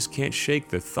 I just can't shake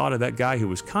the thought of that guy who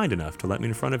was kind enough to let me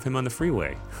in front of him on the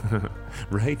freeway.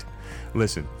 Right?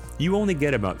 Listen, you only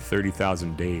get about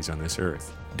 30,000 days on this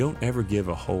earth. Don't ever give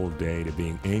a whole day to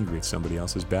being angry at somebody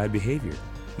else's bad behavior.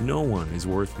 No one is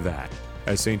worth that.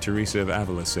 As St. Teresa of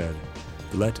Avila said,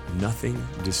 let nothing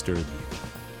disturb you.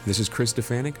 This is Chris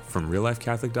Stefanik from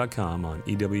RealLifeCatholic.com on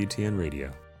EWTN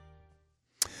Radio.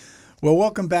 Well,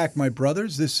 welcome back, my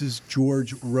brothers. This is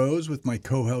George Rose with my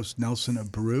co-host Nelson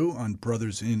Abreu on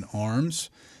Brothers in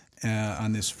Arms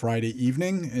on this Friday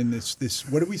evening. And this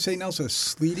what did we say, Nelson? A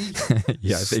sleety,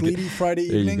 sleety Friday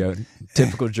evening. There you go.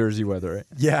 Typical Jersey weather, right?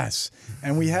 Yes.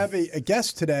 And we have a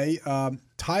guest today,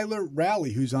 Tyler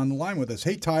Rowley, who's on the line with us.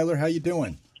 Hey, Tyler, how you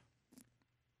doing?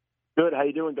 Good. How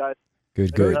you doing, guys?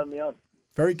 Good. Thanks for having me on.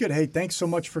 Very good. Hey, thanks so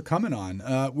much for coming on.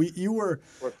 You were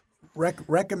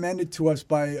recommended to us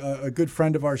by a good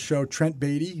friend of our show, Trent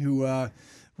Beatty, who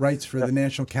writes for the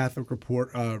National Catholic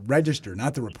Register,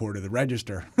 not the Reporter, the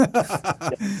Register.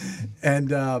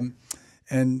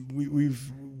 And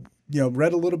we've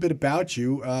read a little bit about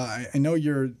you. I know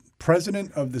you're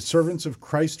president of the Servants of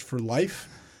Christ for Life.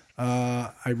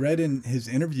 I read in his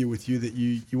interview with you that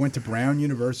you went to Brown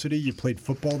University. You played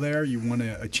football there. You won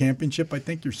a championship, I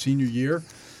think, your senior year,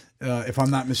 if I'm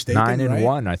not mistaken.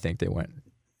 9-1, I think they went.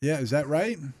 Yeah, is that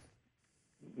right?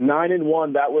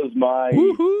 9-1. That was my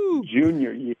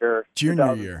junior year.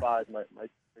 Junior year. My junior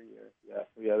year. Yeah.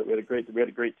 We had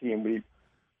a great team. We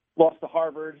lost to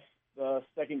Harvard the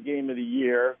second game of the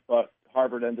year, but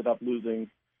Harvard ended up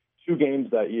losing 2 games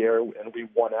that year, and we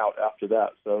won out after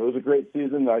that. So it was a great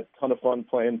season. I had a ton of fun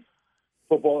playing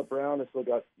football at Brown. I still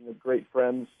got great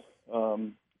friends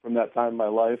from that time in my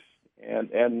life,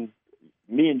 and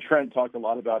me and Trent talked a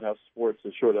lot about how sports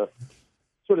has sort of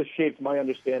shaped my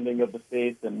understanding of the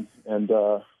faith and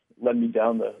led me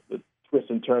down the twists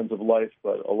and turns of life.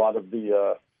 But a lot of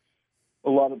the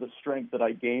strength that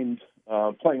I gained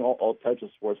playing all types of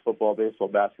sports, football, baseball,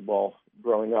 basketball,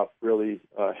 growing up really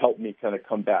helped me kind of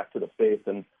come back to the faith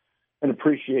and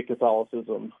appreciate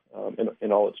Catholicism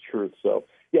in all its truth. So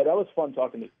yeah, that was fun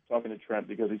talking to Trent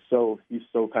because he's so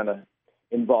kind of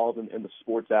involved in the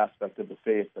sports aspect of the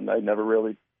faith, and I never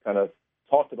really kind of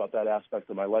talked about that aspect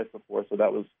of my life before, so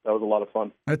that was a lot of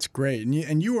fun. That's great.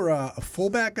 And you were a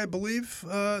fullback, I believe,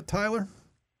 Tyler?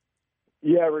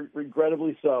 Yeah,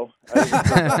 regrettably so.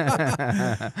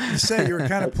 You say you were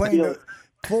kind of playing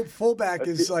fullback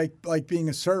is like being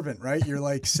a servant, right? You're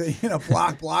like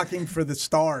blocking for the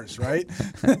stars, right?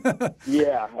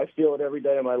 Yeah, I feel it every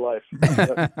day of my life.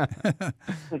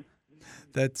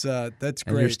 That's great.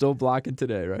 And you're still blocking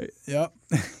today, right? Yep.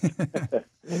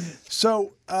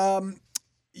 So,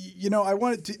 I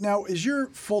wanted to now. Is your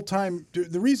full time?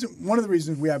 One of the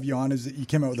reasons we have you on is that you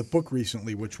came out with a book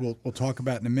recently, which we'll talk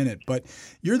about in a minute. But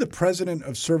you're the president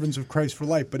of Servants of Christ for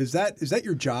Life. But is that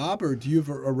your job, or do you have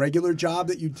a regular job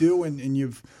that you do, and you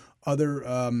have other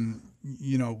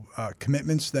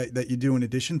commitments that you do in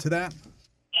addition to that?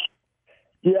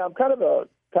 Yeah, I'm kind of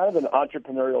an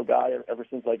entrepreneurial guy ever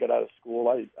since I got out of school.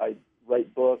 I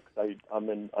write books. I'm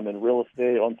in real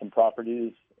estate, own some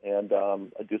properties, and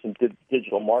I do some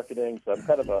digital marketing. So I'm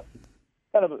kind of a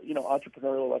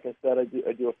entrepreneurial. Like I said, I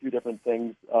do a few different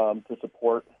things to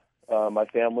support my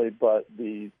family. But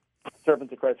the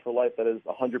Servants of Christ for Life, that is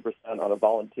 100% on a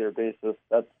volunteer basis.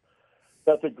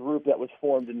 That's a group that was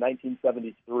formed in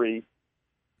 1973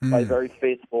 by very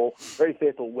faithful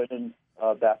women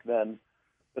back then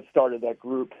that started that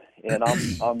group, and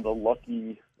I'm the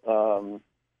lucky,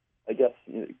 I guess,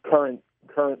 current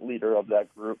leader of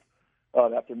that group.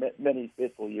 After many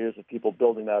faithful years of people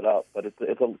building that up, but it's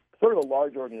a sort of a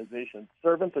large organization.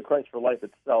 Servants of Christ for Life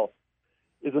itself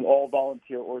is an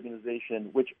all-volunteer organization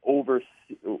which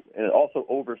also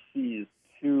oversees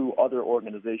two other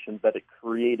organizations that it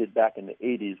created back in the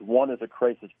 80s. One is a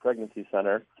crisis pregnancy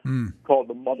center called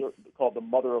the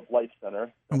Mother of Life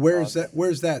Center. And where's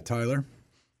that, Tyler?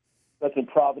 That's in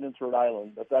Providence, Rhode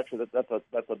Island. That's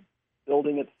a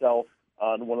building itself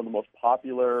on one of the most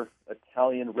popular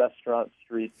Italian restaurant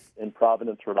streets in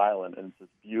Providence, Rhode Island, and it's this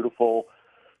beautiful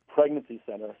pregnancy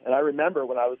center. And I remember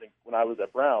when I was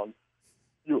at Brown,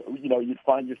 you'd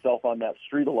find yourself on that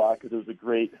street a lot because it was a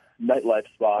great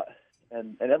nightlife spot.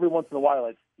 And every once in a while,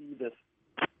 I'd see this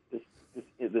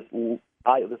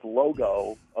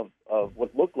logo of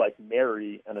what looked like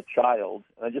Mary and a child,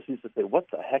 and I just used to say, "What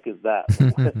the heck is that?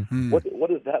 What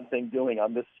is that thing doing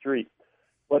on this street?"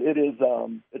 But it is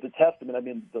it's a testament. I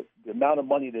mean, the amount of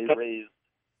money they raised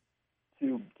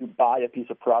to buy a piece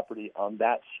of property on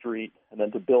that street and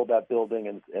then to build that building,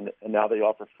 and now they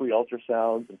offer free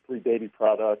ultrasounds and free baby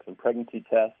products and pregnancy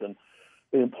tests, and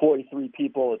they employ 3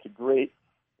 people. It's a great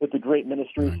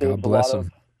ministry. God bless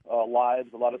them. Lives,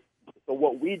 so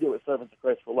what we do at Servants of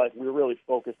Christ for Life, we're really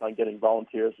focused on getting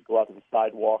volunteers to go out to the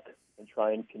sidewalk and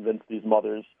try and convince these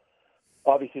mothers,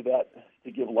 obviously, that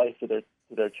to give life to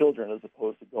their children as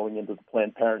opposed to going into the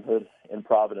Planned Parenthood in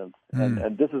Providence.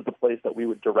 And this is the place that we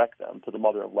would direct them, to the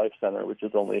Mother of Life Center, which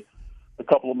is only a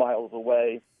couple of miles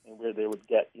away, and where they would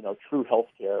get true health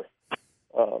care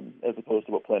as opposed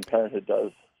to what Planned Parenthood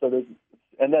does. So then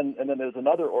there's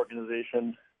another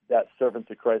organization that Servants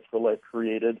of Christ for Life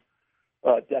created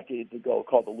decades ago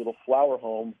called the Little Flower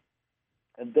Home,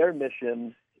 and their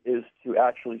mission is to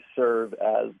actually serve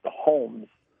as the homes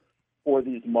for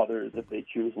these mothers if they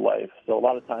choose life. So a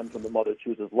lot of times when the mother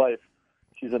chooses life,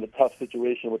 she's in a tough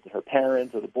situation with her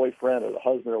parents or the boyfriend or the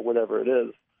husband or whatever it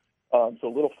is. So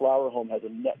Little Flower Home has a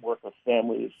network of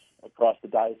families across the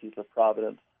Diocese of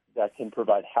Providence that can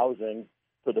provide housing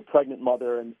for the pregnant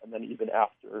mother and then even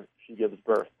after she gives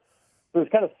birth. So there's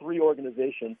kind of 3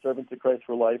 organizations: Servants of Christ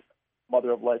for Life,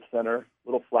 Mother of Life Center,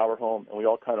 Little Flower Home, and we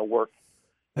all kind of work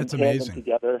That's in tandem amazing.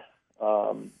 together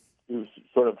to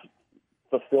sort of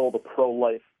fulfill the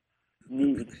pro-life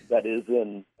need that is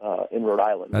in Rhode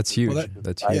Island. That's huge.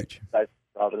 That's huge.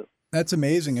 That's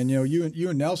amazing. And you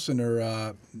and Nelson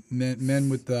are men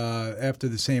with after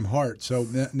the same heart. So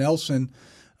Nelson,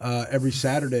 every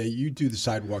Saturday you do the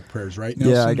sidewalk prayers, right,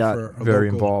 Nelson? Yeah, I got very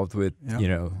vocal... involved with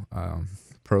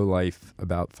pro-life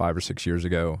about 5 or 6 years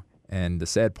ago. And the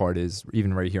sad part is,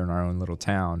 even right here in our own little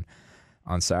town,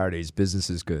 on Saturdays, business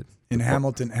is good. In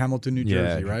Hamilton, New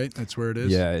Jersey, right? That's where it is?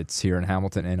 Yeah, it's here in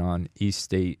Hamilton, and on East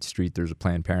State Street, there's a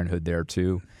Planned Parenthood there,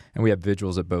 too. And we have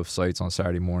vigils at both sites on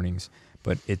Saturday mornings.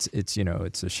 But it's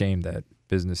a shame that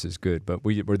business is good. But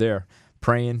we're there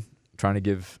praying, trying to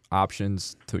give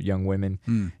options to young women.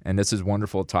 And this is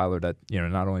wonderful, Tyler, that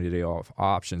not only do they have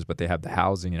options, but they have the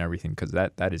housing and everything, because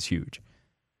that is huge.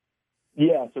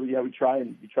 Yeah, so we try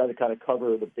to kind of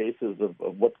cover the bases of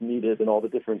what's needed and all the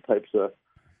different types of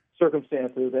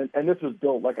circumstances. And this was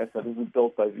built, like I said, this was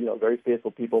built by very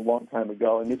faithful people a long time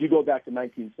ago. And if you go back to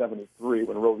 1973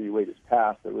 when Roe v. Wade was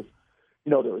passed, there was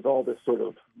all this sort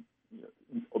of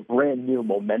a brand new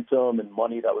momentum and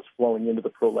money that was flowing into the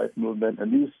pro-life movement.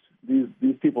 And these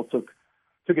people took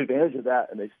advantage of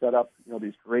that, and they set up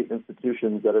these great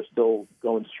institutions that are still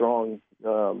going strong.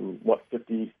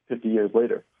 50 years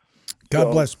later.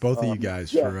 God bless both of you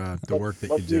guys for the work that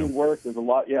you do. There's a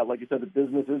lot. Yeah, like you said, the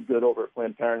business is good over at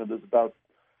Planned Parenthood. There's about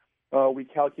we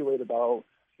calculate about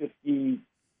 50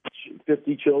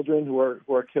 children who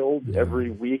are killed every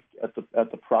week at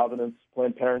the Providence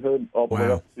Planned Parenthood, all the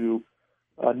way up to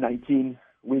 19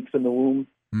 weeks in the womb.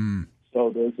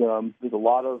 So there's a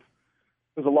lot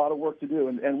of work to do.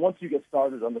 And once you get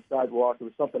started on the sidewalk, it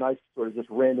was something I sort of just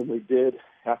randomly did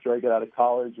after I got out of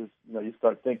college. You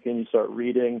start thinking, you start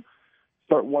reading,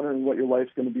 start wondering what your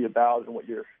life's going to be about and what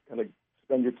you're going to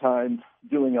spend your time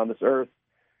doing on this earth.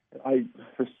 And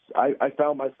I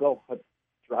found myself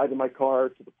driving my car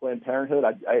to the Planned Parenthood.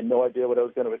 I had no idea what I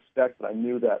was going to expect, but I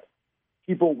knew that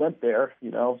people went there,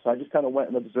 So I just kind of went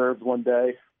and observed one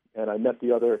day, and I met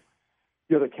the other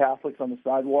Catholics on the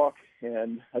sidewalk,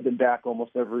 and I've been back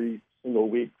almost every single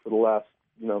week for the last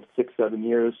 6-7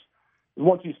 years. And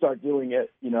once you start doing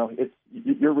it, you're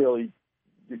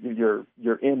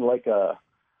in like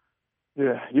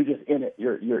you're just in it.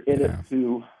 You're in it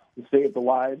to to save the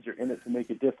lives. You're in it to make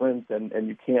a difference, and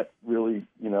you can't really,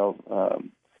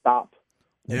 stop.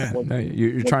 Yeah. No,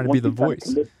 you're trying to be the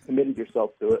voice. Committed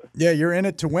yourself to it. Yeah, you're in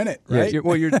it to win it, right? Yeah,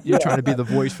 you're trying to be the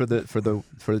voice for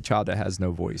the child that has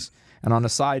no voice. And on a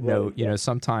side note,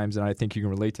 sometimes, and I think you can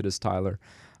relate to this, Tyler.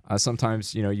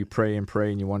 Sometimes you pray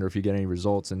and you wonder if you get any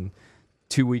results. And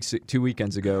 2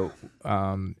 weekends ago,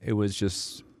 it was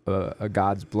just a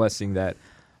God's blessing that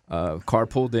car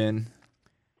pulled in,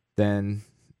 then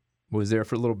was there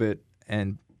for a little bit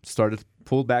and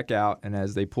pulled back out. And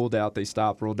as they pulled out, they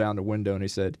stopped, rolled down the window, and they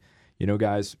said,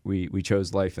 guys, we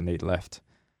chose life, and they left.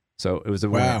 So it was a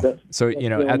wow. win. So,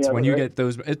 that's when you get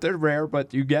those. They're rare,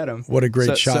 but you get them. What a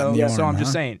great shot in the arm, So I'm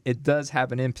just saying, it does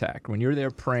have an impact. When you're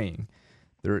there praying,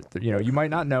 you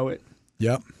might not know it.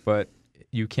 Yep. But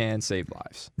you can save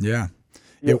lives. Yeah.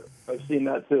 Yep. I've seen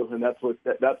that too, and that's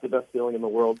the best feeling in the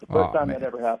world. The first time that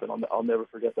ever happened, I'll never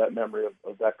forget that memory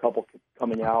of that couple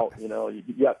coming out. You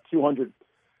got 200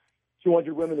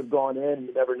 women have gone in, and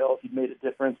you never know if you've made a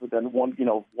difference. But then one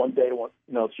day,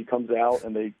 she comes out,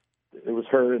 and it was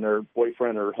her and her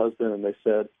boyfriend or her husband, and they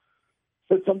said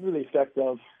something to the effect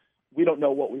of, "We don't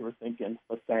know what we were thinking,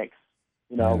 but thanks."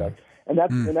 And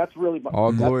that's really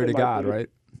all glory to God, right?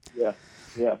 Yeah.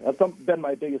 That's been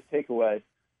my biggest takeaway,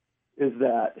 is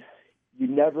that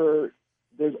eventually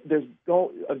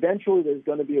there's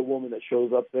going to be a woman that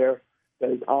shows up there that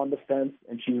is on the fence,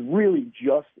 and she's really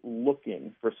just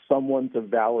looking for someone to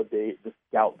validate the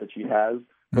doubt that she has.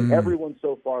 But everyone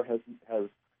so far has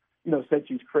said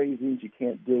she's crazy and she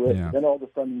can't do it. Yeah. Then all of a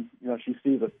sudden, she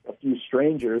sees a few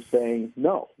strangers saying,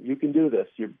 "No, you can do this.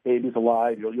 Your baby's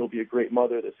alive. You'll be a great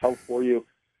mother. There's help for you."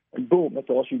 And boom, that's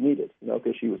all she needed,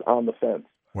 because she was on the fence.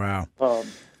 Wow.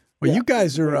 You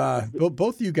guys are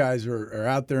both of you guys are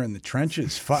out there in the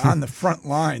trenches on the front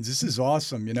lines. This is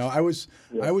awesome. I was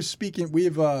speaking. We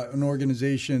have an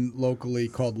organization locally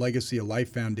called Legacy of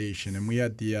Life Foundation, and we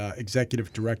had the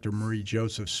executive director Marie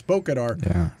Joseph spoke at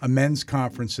a men's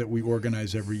conference that we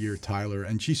organize every year, Tyler,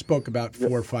 and she spoke about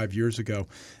 4 or 5 years ago.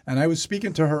 And I was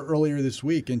speaking to her earlier this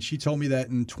week, and she told me that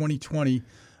in 2020.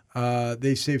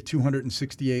 They saved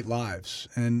 268 lives,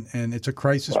 and it's a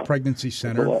crisis pregnancy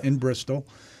center in Bristol.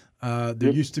 There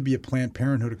used to be a Planned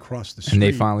Parenthood across the street, and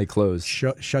they finally closed,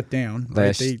 shut down.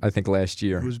 I think last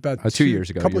year. It was about 2 years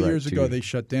ago. A couple of years ago, they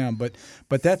shut down. But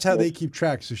that's how they keep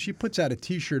track. So she puts out a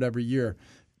T-shirt every year.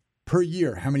 Per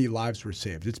year, how many lives were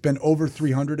saved? It's been over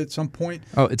 300 at some point.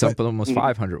 Oh, it's up almost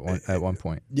 500 at one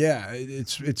point. Yeah,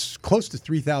 it's close to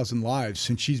 3,000 lives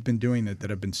since she's been doing that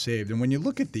have been saved. And when you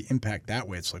look at the impact that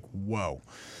way, it's like, whoa.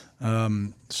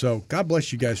 So God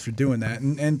bless you guys for doing that.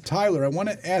 And Tyler, I want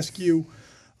to ask you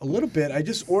a little bit. I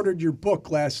just ordered your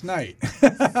book last night.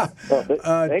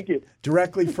 Thank you.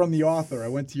 Directly from the author. I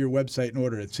went to your website and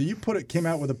ordered it. So you came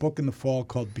out with a book in the fall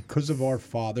called Because of Our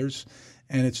Fathers.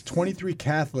 And it's 23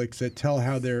 Catholics that tell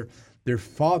how their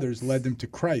fathers led them to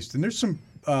Christ. And there's some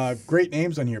great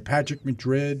names on here. Patrick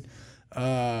Madrid,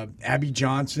 Abby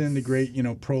Johnson, the great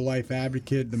pro-life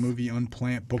advocate, the movie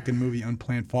Unplanned, book and movie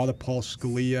Unplanned Father, Paul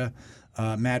Scalia,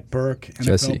 Matt Burke,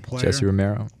 NFL player.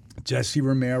 Jesse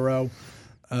Romero.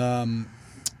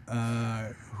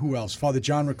 Who else? Father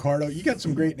John Riccardo. You got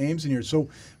some great names in here. So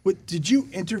did you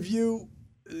interview...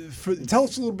 tell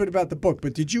us a little bit about the book,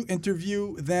 but did you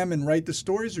interview them and write the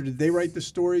stories, or did they write the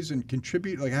stories and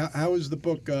contribute? Like, how is the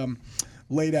book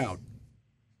laid out?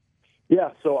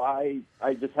 Yeah, so I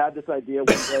just had this idea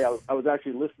one day. I was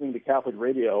actually listening to Catholic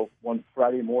radio one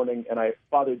Friday morning, and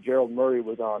Father Gerald Murray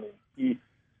was on, and he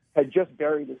had just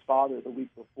buried his father the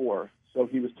week before. So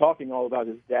he was talking all about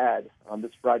his dad on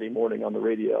this Friday morning on the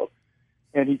radio.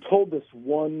 And he told this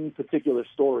one particular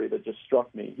story that just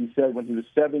struck me. He said when he was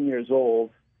 7 years old,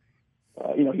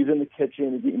 he's in the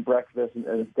kitchen, he's eating breakfast, and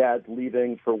his dad's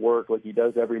leaving for work like he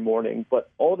does every morning. But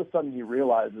all of a sudden he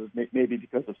realizes, maybe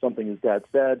because of something his dad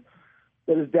said,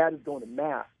 that his dad is going to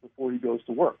Mass before he goes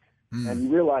to work. And he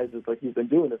realizes, like, he's been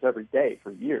doing this every day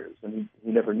for years, and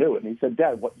he never knew it. And he said,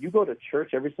 "Dad, what, you go to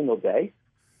church every single day?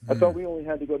 I thought we only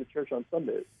had to go to church on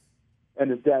Sundays."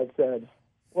 And his dad said,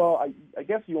 "Well, I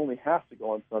guess you only have to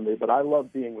go on Sunday, but I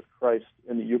love being with Christ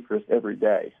in the Eucharist every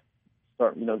day.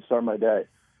 Start my day."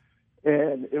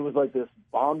 And it was like this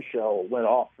bombshell went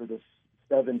off for this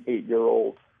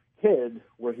 7-8-year-old kid,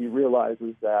 where he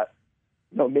realizes that,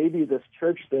 maybe this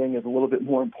church thing is a little bit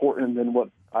more important than what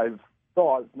I've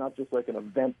thought. It's not just like an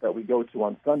event that we go to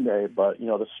on Sunday, but,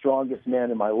 the strongest man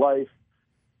in my life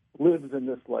lives in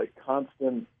this like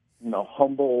constant,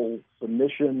 humble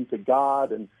submission to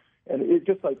God. And it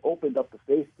just like opened up the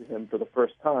faith to him for the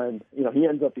first time. He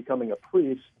ends up becoming a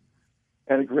priest,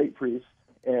 and a great priest.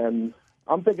 And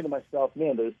I'm thinking to myself,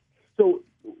 man, so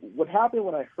what happened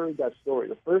when I heard that story,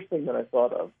 the first thing that I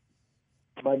thought of,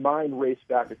 my mind raced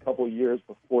back a couple of years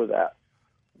before that,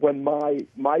 when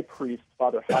my priest,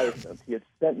 Father Hyacinth, he had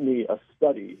sent me a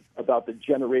study about the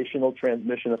generational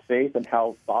transmission of faith and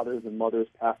how fathers and mothers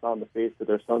pass on the faith to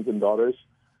their sons and daughters.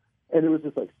 And it was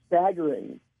this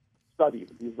staggering study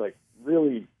with these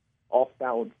really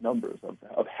off-balance numbers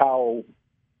of how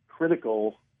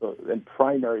critical and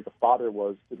primary the father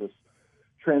was to this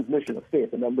transmission of faith.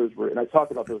 The numbers were, and I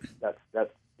talk about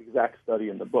that exact study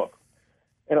in the book.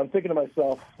 And I'm thinking to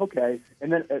myself, okay,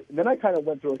 and then I kind of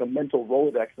went through a mental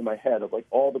Rolodex in my head of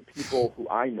all the people who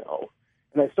I know,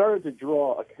 and I started to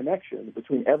draw a connection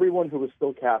between everyone who was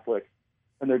still Catholic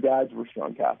and their dads were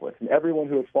strong Catholics, and everyone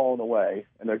who had fallen away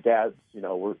and their dads,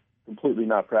 were completely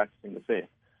not practicing the faith.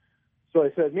 So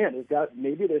I said, man,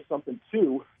 maybe there's something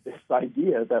to this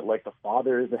idea that the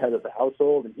father is the head of the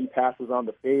household and he passes on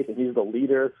the faith and he's the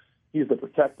leader, he's the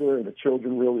protector, and the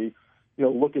children really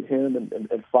look at him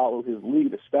and follow his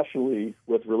lead, especially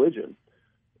with religion.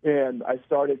 And I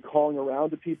started calling around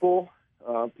to people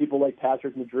like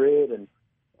Patrick Madrid and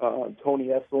Tony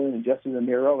Esolen and Jesse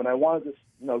Namiro, and I wanted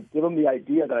to, give them the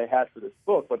idea that I had for this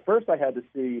book. But first I had to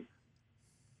see,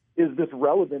 is this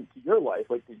relevant to your life?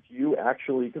 Did you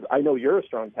actually, because I know you're a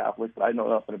strong Catholic, but I know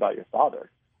nothing about your father.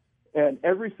 And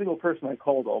every single person I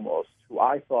called almost, who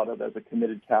I thought of as a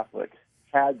committed Catholic,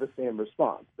 had the same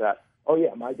response, that, oh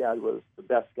yeah, my dad was the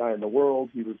best guy in the world.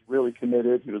 He was really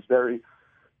committed. He was very,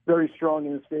 very strong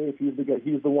in his faith.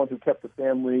 He's the one who kept the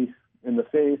family in the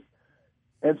faith.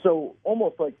 And so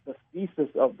almost the thesis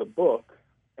of the book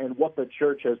and what the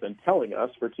church has been telling us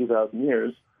for 2,000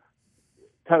 years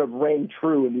kind of rang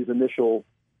true in these initial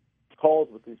calls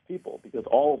with these people, because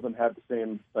all of them had the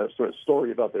same sort of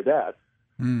story about their dad.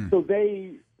 So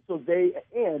they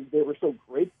were so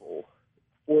grateful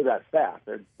for that fact.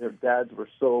 Their dads were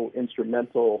so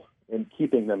instrumental in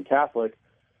keeping them Catholic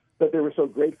that they were so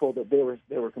grateful that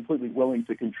they were completely willing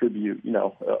to contribute.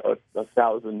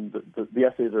 1,000. The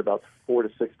essays are about 4 to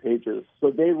 6 pages, so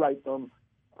they write them.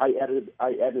 I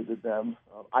edited them.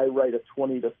 I write a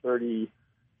 20 to 30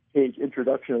 page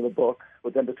introduction of the book,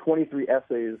 but then the 23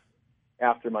 essays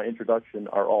after my introduction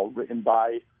are all written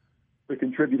by the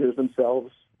contributors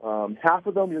themselves. Half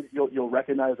of them you'll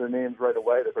recognize their names right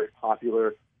away. They're very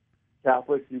popular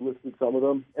Catholics. You listed some of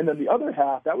them, and then the other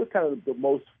half, that was kind of the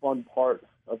most fun part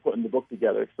of putting the book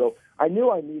together. So I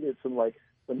knew I needed some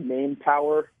name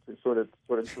power to sort of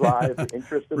drive the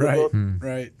interest in the book.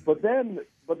 Right. But then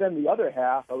the other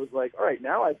half, I was like, all right,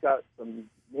 now I've got some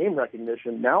name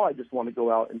recognition. Now I just want to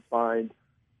go out and find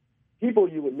people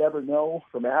you would never know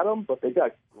from Adam, but they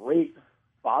got great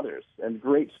fathers and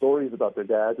great stories about their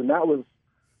dads, and that was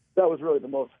really the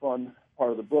most fun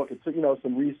part of the book. It took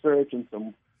some research and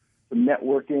some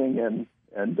networking and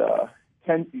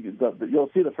you'll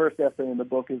see the first essay in the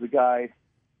book is a guy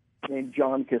named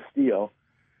John Castillo,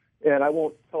 and I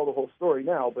won't tell the whole story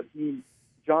now, but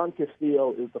John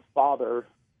Castillo is the father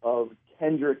of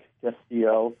Kendrick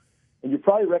Castillo, and you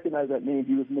probably recognize that name.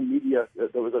 He was in the media.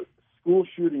 There was a school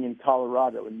shooting in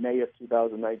Colorado in May of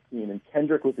 2019, and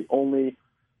Kendrick was the only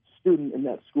student in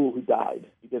that school who died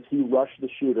because he rushed the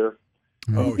shooter.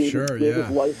 Oh, gave sure, his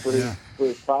life for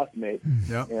his classmates.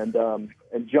 Yeah.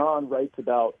 And John writes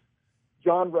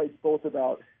both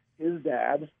about his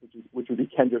dad, which would be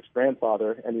Kendrick's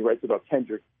grandfather, and he writes about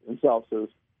Kendrick himself. So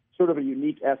it's sort of a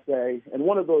unique essay, and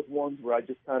one of those ones where I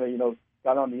just kind of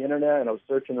got on the internet and I was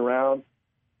searching around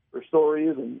for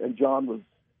stories, and John was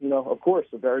of course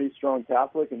a very strong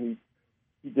Catholic, and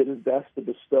he did his best to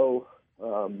bestow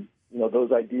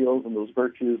those ideals and those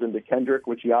virtues into Kendrick,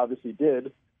 which he obviously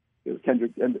did, because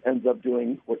Kendrick ends up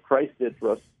doing what Christ did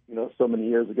for us, so many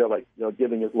years ago,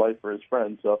 giving his life for his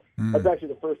friends. So that's actually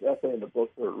the first essay in the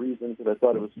book for a reason, because I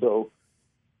thought it was so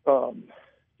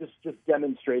just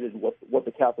demonstrated what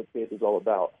the Catholic faith is all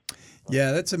about.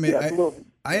 Yeah, that's amazing. Yeah,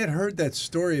 I had heard that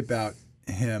story about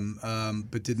him,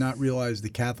 but did not realize the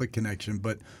Catholic connection.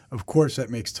 But of course, that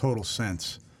makes total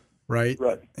sense. Right?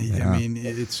 Right. I mean,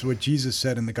 it's what Jesus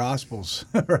said in the Gospels,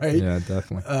 right? Yeah,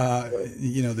 definitely.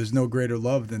 There's no greater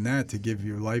love than that, to give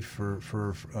your life for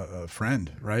a friend,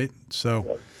 right?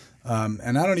 So,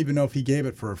 and I don't even know if he gave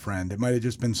it for a friend. It might have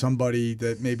just been somebody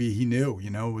that maybe he knew,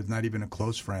 was not even a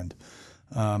close friend.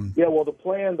 Well,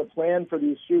 the plan for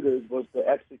these shooters was to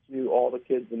execute all the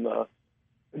kids in there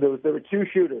were 2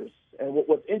 shooters. And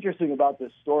what's interesting about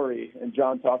this story, and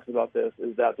John talks about this,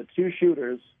 is that the 2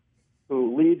 shooters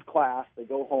who leave class, they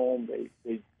go home, they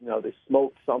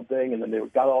smoked something, and then they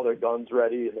got all their guns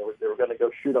ready, and they were going to go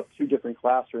shoot up 2 different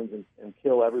classrooms and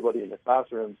kill everybody in the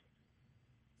classrooms.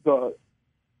 The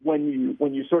when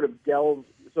you sort of delve,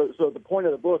 so the point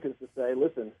of the book is to say,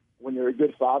 listen, when you're a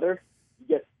good father,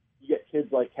 you get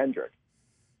kids like Kendrick,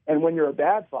 and when you're a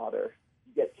bad father,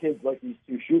 you get kids like these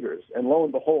two shooters. And lo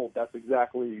and behold, that's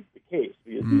exactly the case,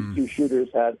 because these two shooters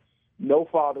had no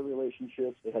father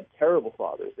relationships. They had terrible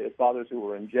fathers. They had fathers who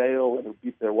were in jail and who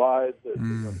beat their wives, their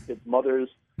kids' mothers,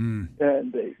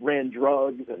 and they ran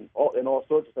drugs and all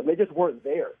sorts of stuff. They just weren't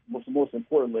there. Most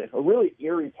importantly, a really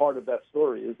eerie part of that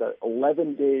story is that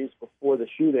 11 days before the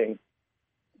shooting,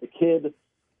 the kid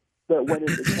that went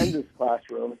into Kendrick's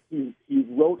classroom, he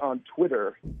wrote on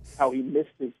Twitter how he missed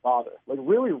his father, like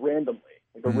really randomly,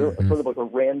 like sort of like a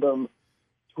random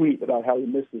tweet about how he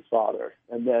missed his father.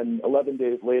 And then 11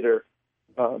 days later,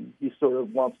 he sort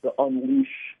of wants to unleash,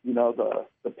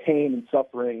 the pain and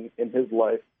suffering in his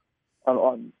life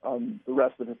on the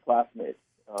rest of his classmates.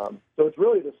 So it's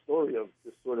really the story of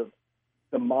this sort of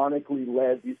demonically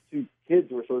led, these two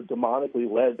kids were sort of demonically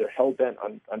led. They're hell-bent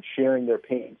on sharing their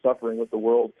pain and suffering with the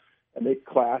world, and they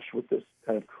clash with this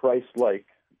kind of Christ-like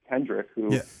Kendrick,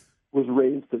 who was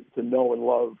raised to know and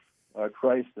love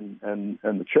Christ and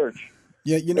the church.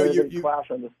 Yeah, you clash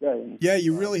on this day. Yeah,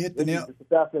 you really hit the nail. It's a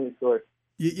fascinating story.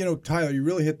 Tyler, you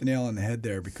really hit the nail on the head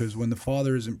there, because when the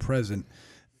father isn't present,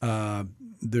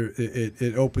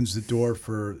 it opens the door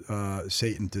for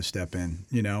Satan to step in.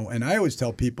 And I always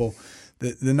tell people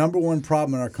that the number one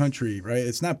problem in our country, right?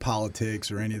 It's not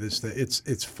politics or any of this. It's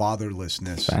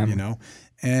fatherlessness. Family.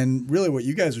 And really, what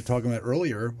you guys were talking about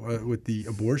earlier with the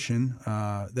abortion,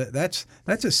 that's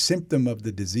a symptom of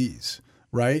the disease,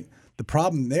 right? The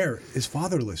problem there is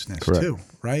fatherlessness too,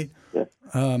 right?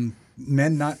 Yeah.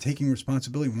 Men not taking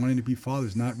responsibility, wanting to be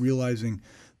fathers, not realizing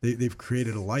they've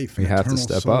created a life, an eternal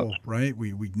soul, right?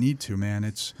 We need to, man.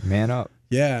 It's man up.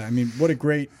 Yeah, I mean, what a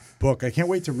great book. I can't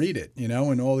wait to read it,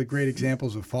 and all the great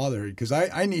examples of fatherhood, because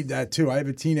I need that too. I have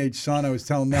a teenage son, I was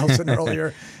telling Nelson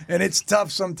earlier, and it's tough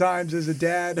sometimes as a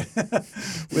dad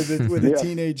with a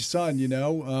teenage son,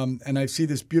 and I see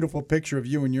this beautiful picture of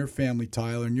you and your family,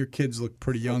 Tyler, and your kids look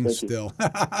pretty young still.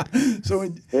 So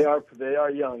they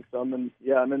are young. So I'm in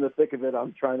the thick of it.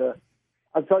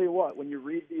 I'll tell you what, when you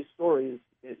read these stories,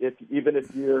 even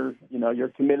if you're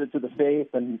committed to the faith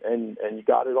and you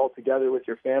got it all together with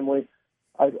your family,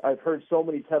 I've heard so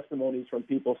many testimonies from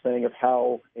people saying of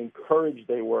how encouraged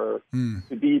they were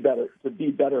to be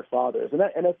better fathers. And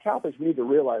as Catholics, we need to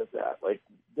realize that. Like,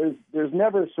 there's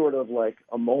never sort of like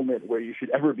a moment where you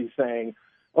should ever be saying,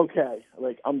 okay,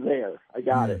 like, I'm there, I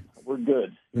got it, we're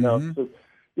good, so,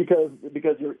 because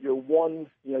you're one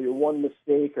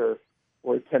mistake or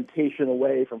temptation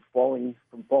away from falling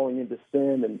into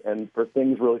sin and for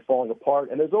things really falling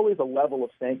apart. And there's always a level of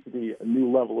sanctity, a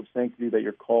new level of sanctity that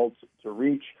you're called to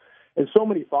reach. And so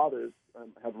many fathers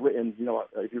have written,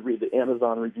 if you read the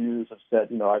Amazon reviews, have said,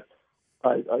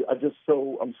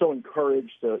 I'm so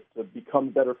encouraged to become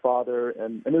a better father.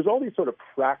 And there's all these sort of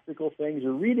practical things.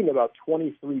 You're reading about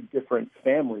 23 different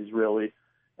families, really.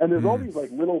 And there's all these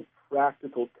like little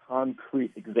practical,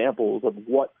 concrete examples of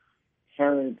what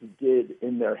parents did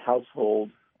in their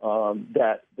household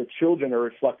that the children are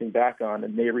reflecting back on,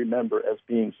 and they remember as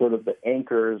being sort of the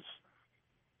anchors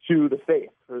to the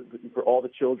faith for all the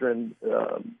children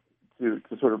to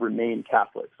sort of remain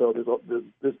Catholic. So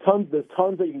there's tons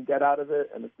that you can get out of it,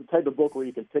 and it's the type of book where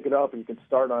you can pick it up and you can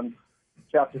start on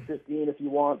chapter 15 if you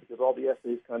want, because all the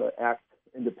essays kind of act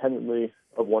independently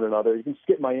of one another. You can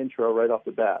skip my intro right off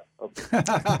the bat.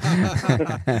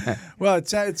 Well, it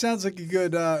sounds like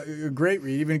a great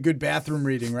read, even a good bathroom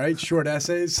reading, right? Short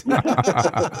essays. You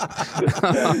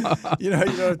don't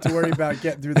have to worry about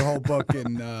getting through the whole book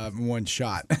in one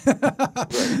shot.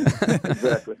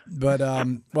 Exactly. But,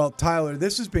 well, Tyler,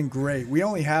 this has been great. We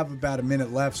only have about a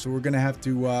minute left, so we're going to have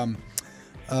to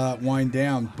wind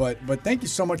down. But thank you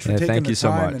so much for taking the time. Thank you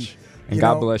so much. And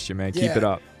God bless you, man. Keep it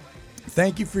up.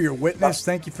 Thank you for your witness.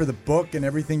 Thank you for the book and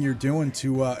everything you're doing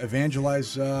to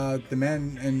evangelize the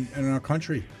men in our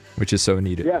country. Which is so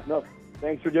needed. Yeah, no,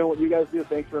 thanks for doing what you guys do.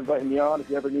 Thanks for inviting me on. If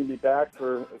you ever need me back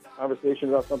for a conversation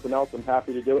about something else, I'm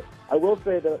happy to do it. I will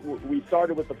say that we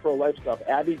started with the pro-life stuff.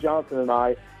 Abby Johnson and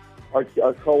I are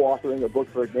co-authoring a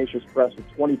book for Ignatius Press with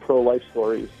 20 pro-life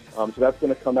stories. So that's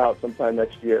going to come out sometime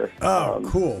next year. Oh,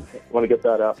 cool. I want to get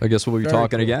that out. I guess we'll be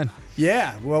talking again.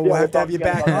 Yeah, well, we'll have to have you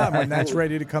back on when that's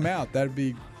ready to come out. That'd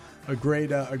be a great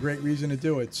reason to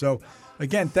do it. So,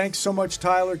 again, thanks so much,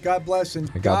 Tyler. God bless.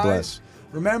 And God bless.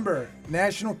 Remember,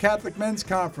 National Catholic Men's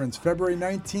Conference, February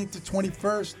 19th to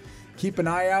 21st. Keep an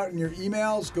eye out in your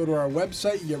emails. Go to our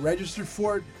website. You get registered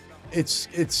for it.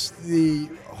 It's the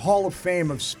Hall of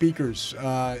Fame of speakers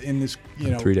in this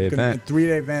 3-day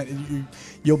event.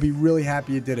 You'll be really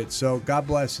happy you did it. So God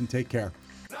bless and take care.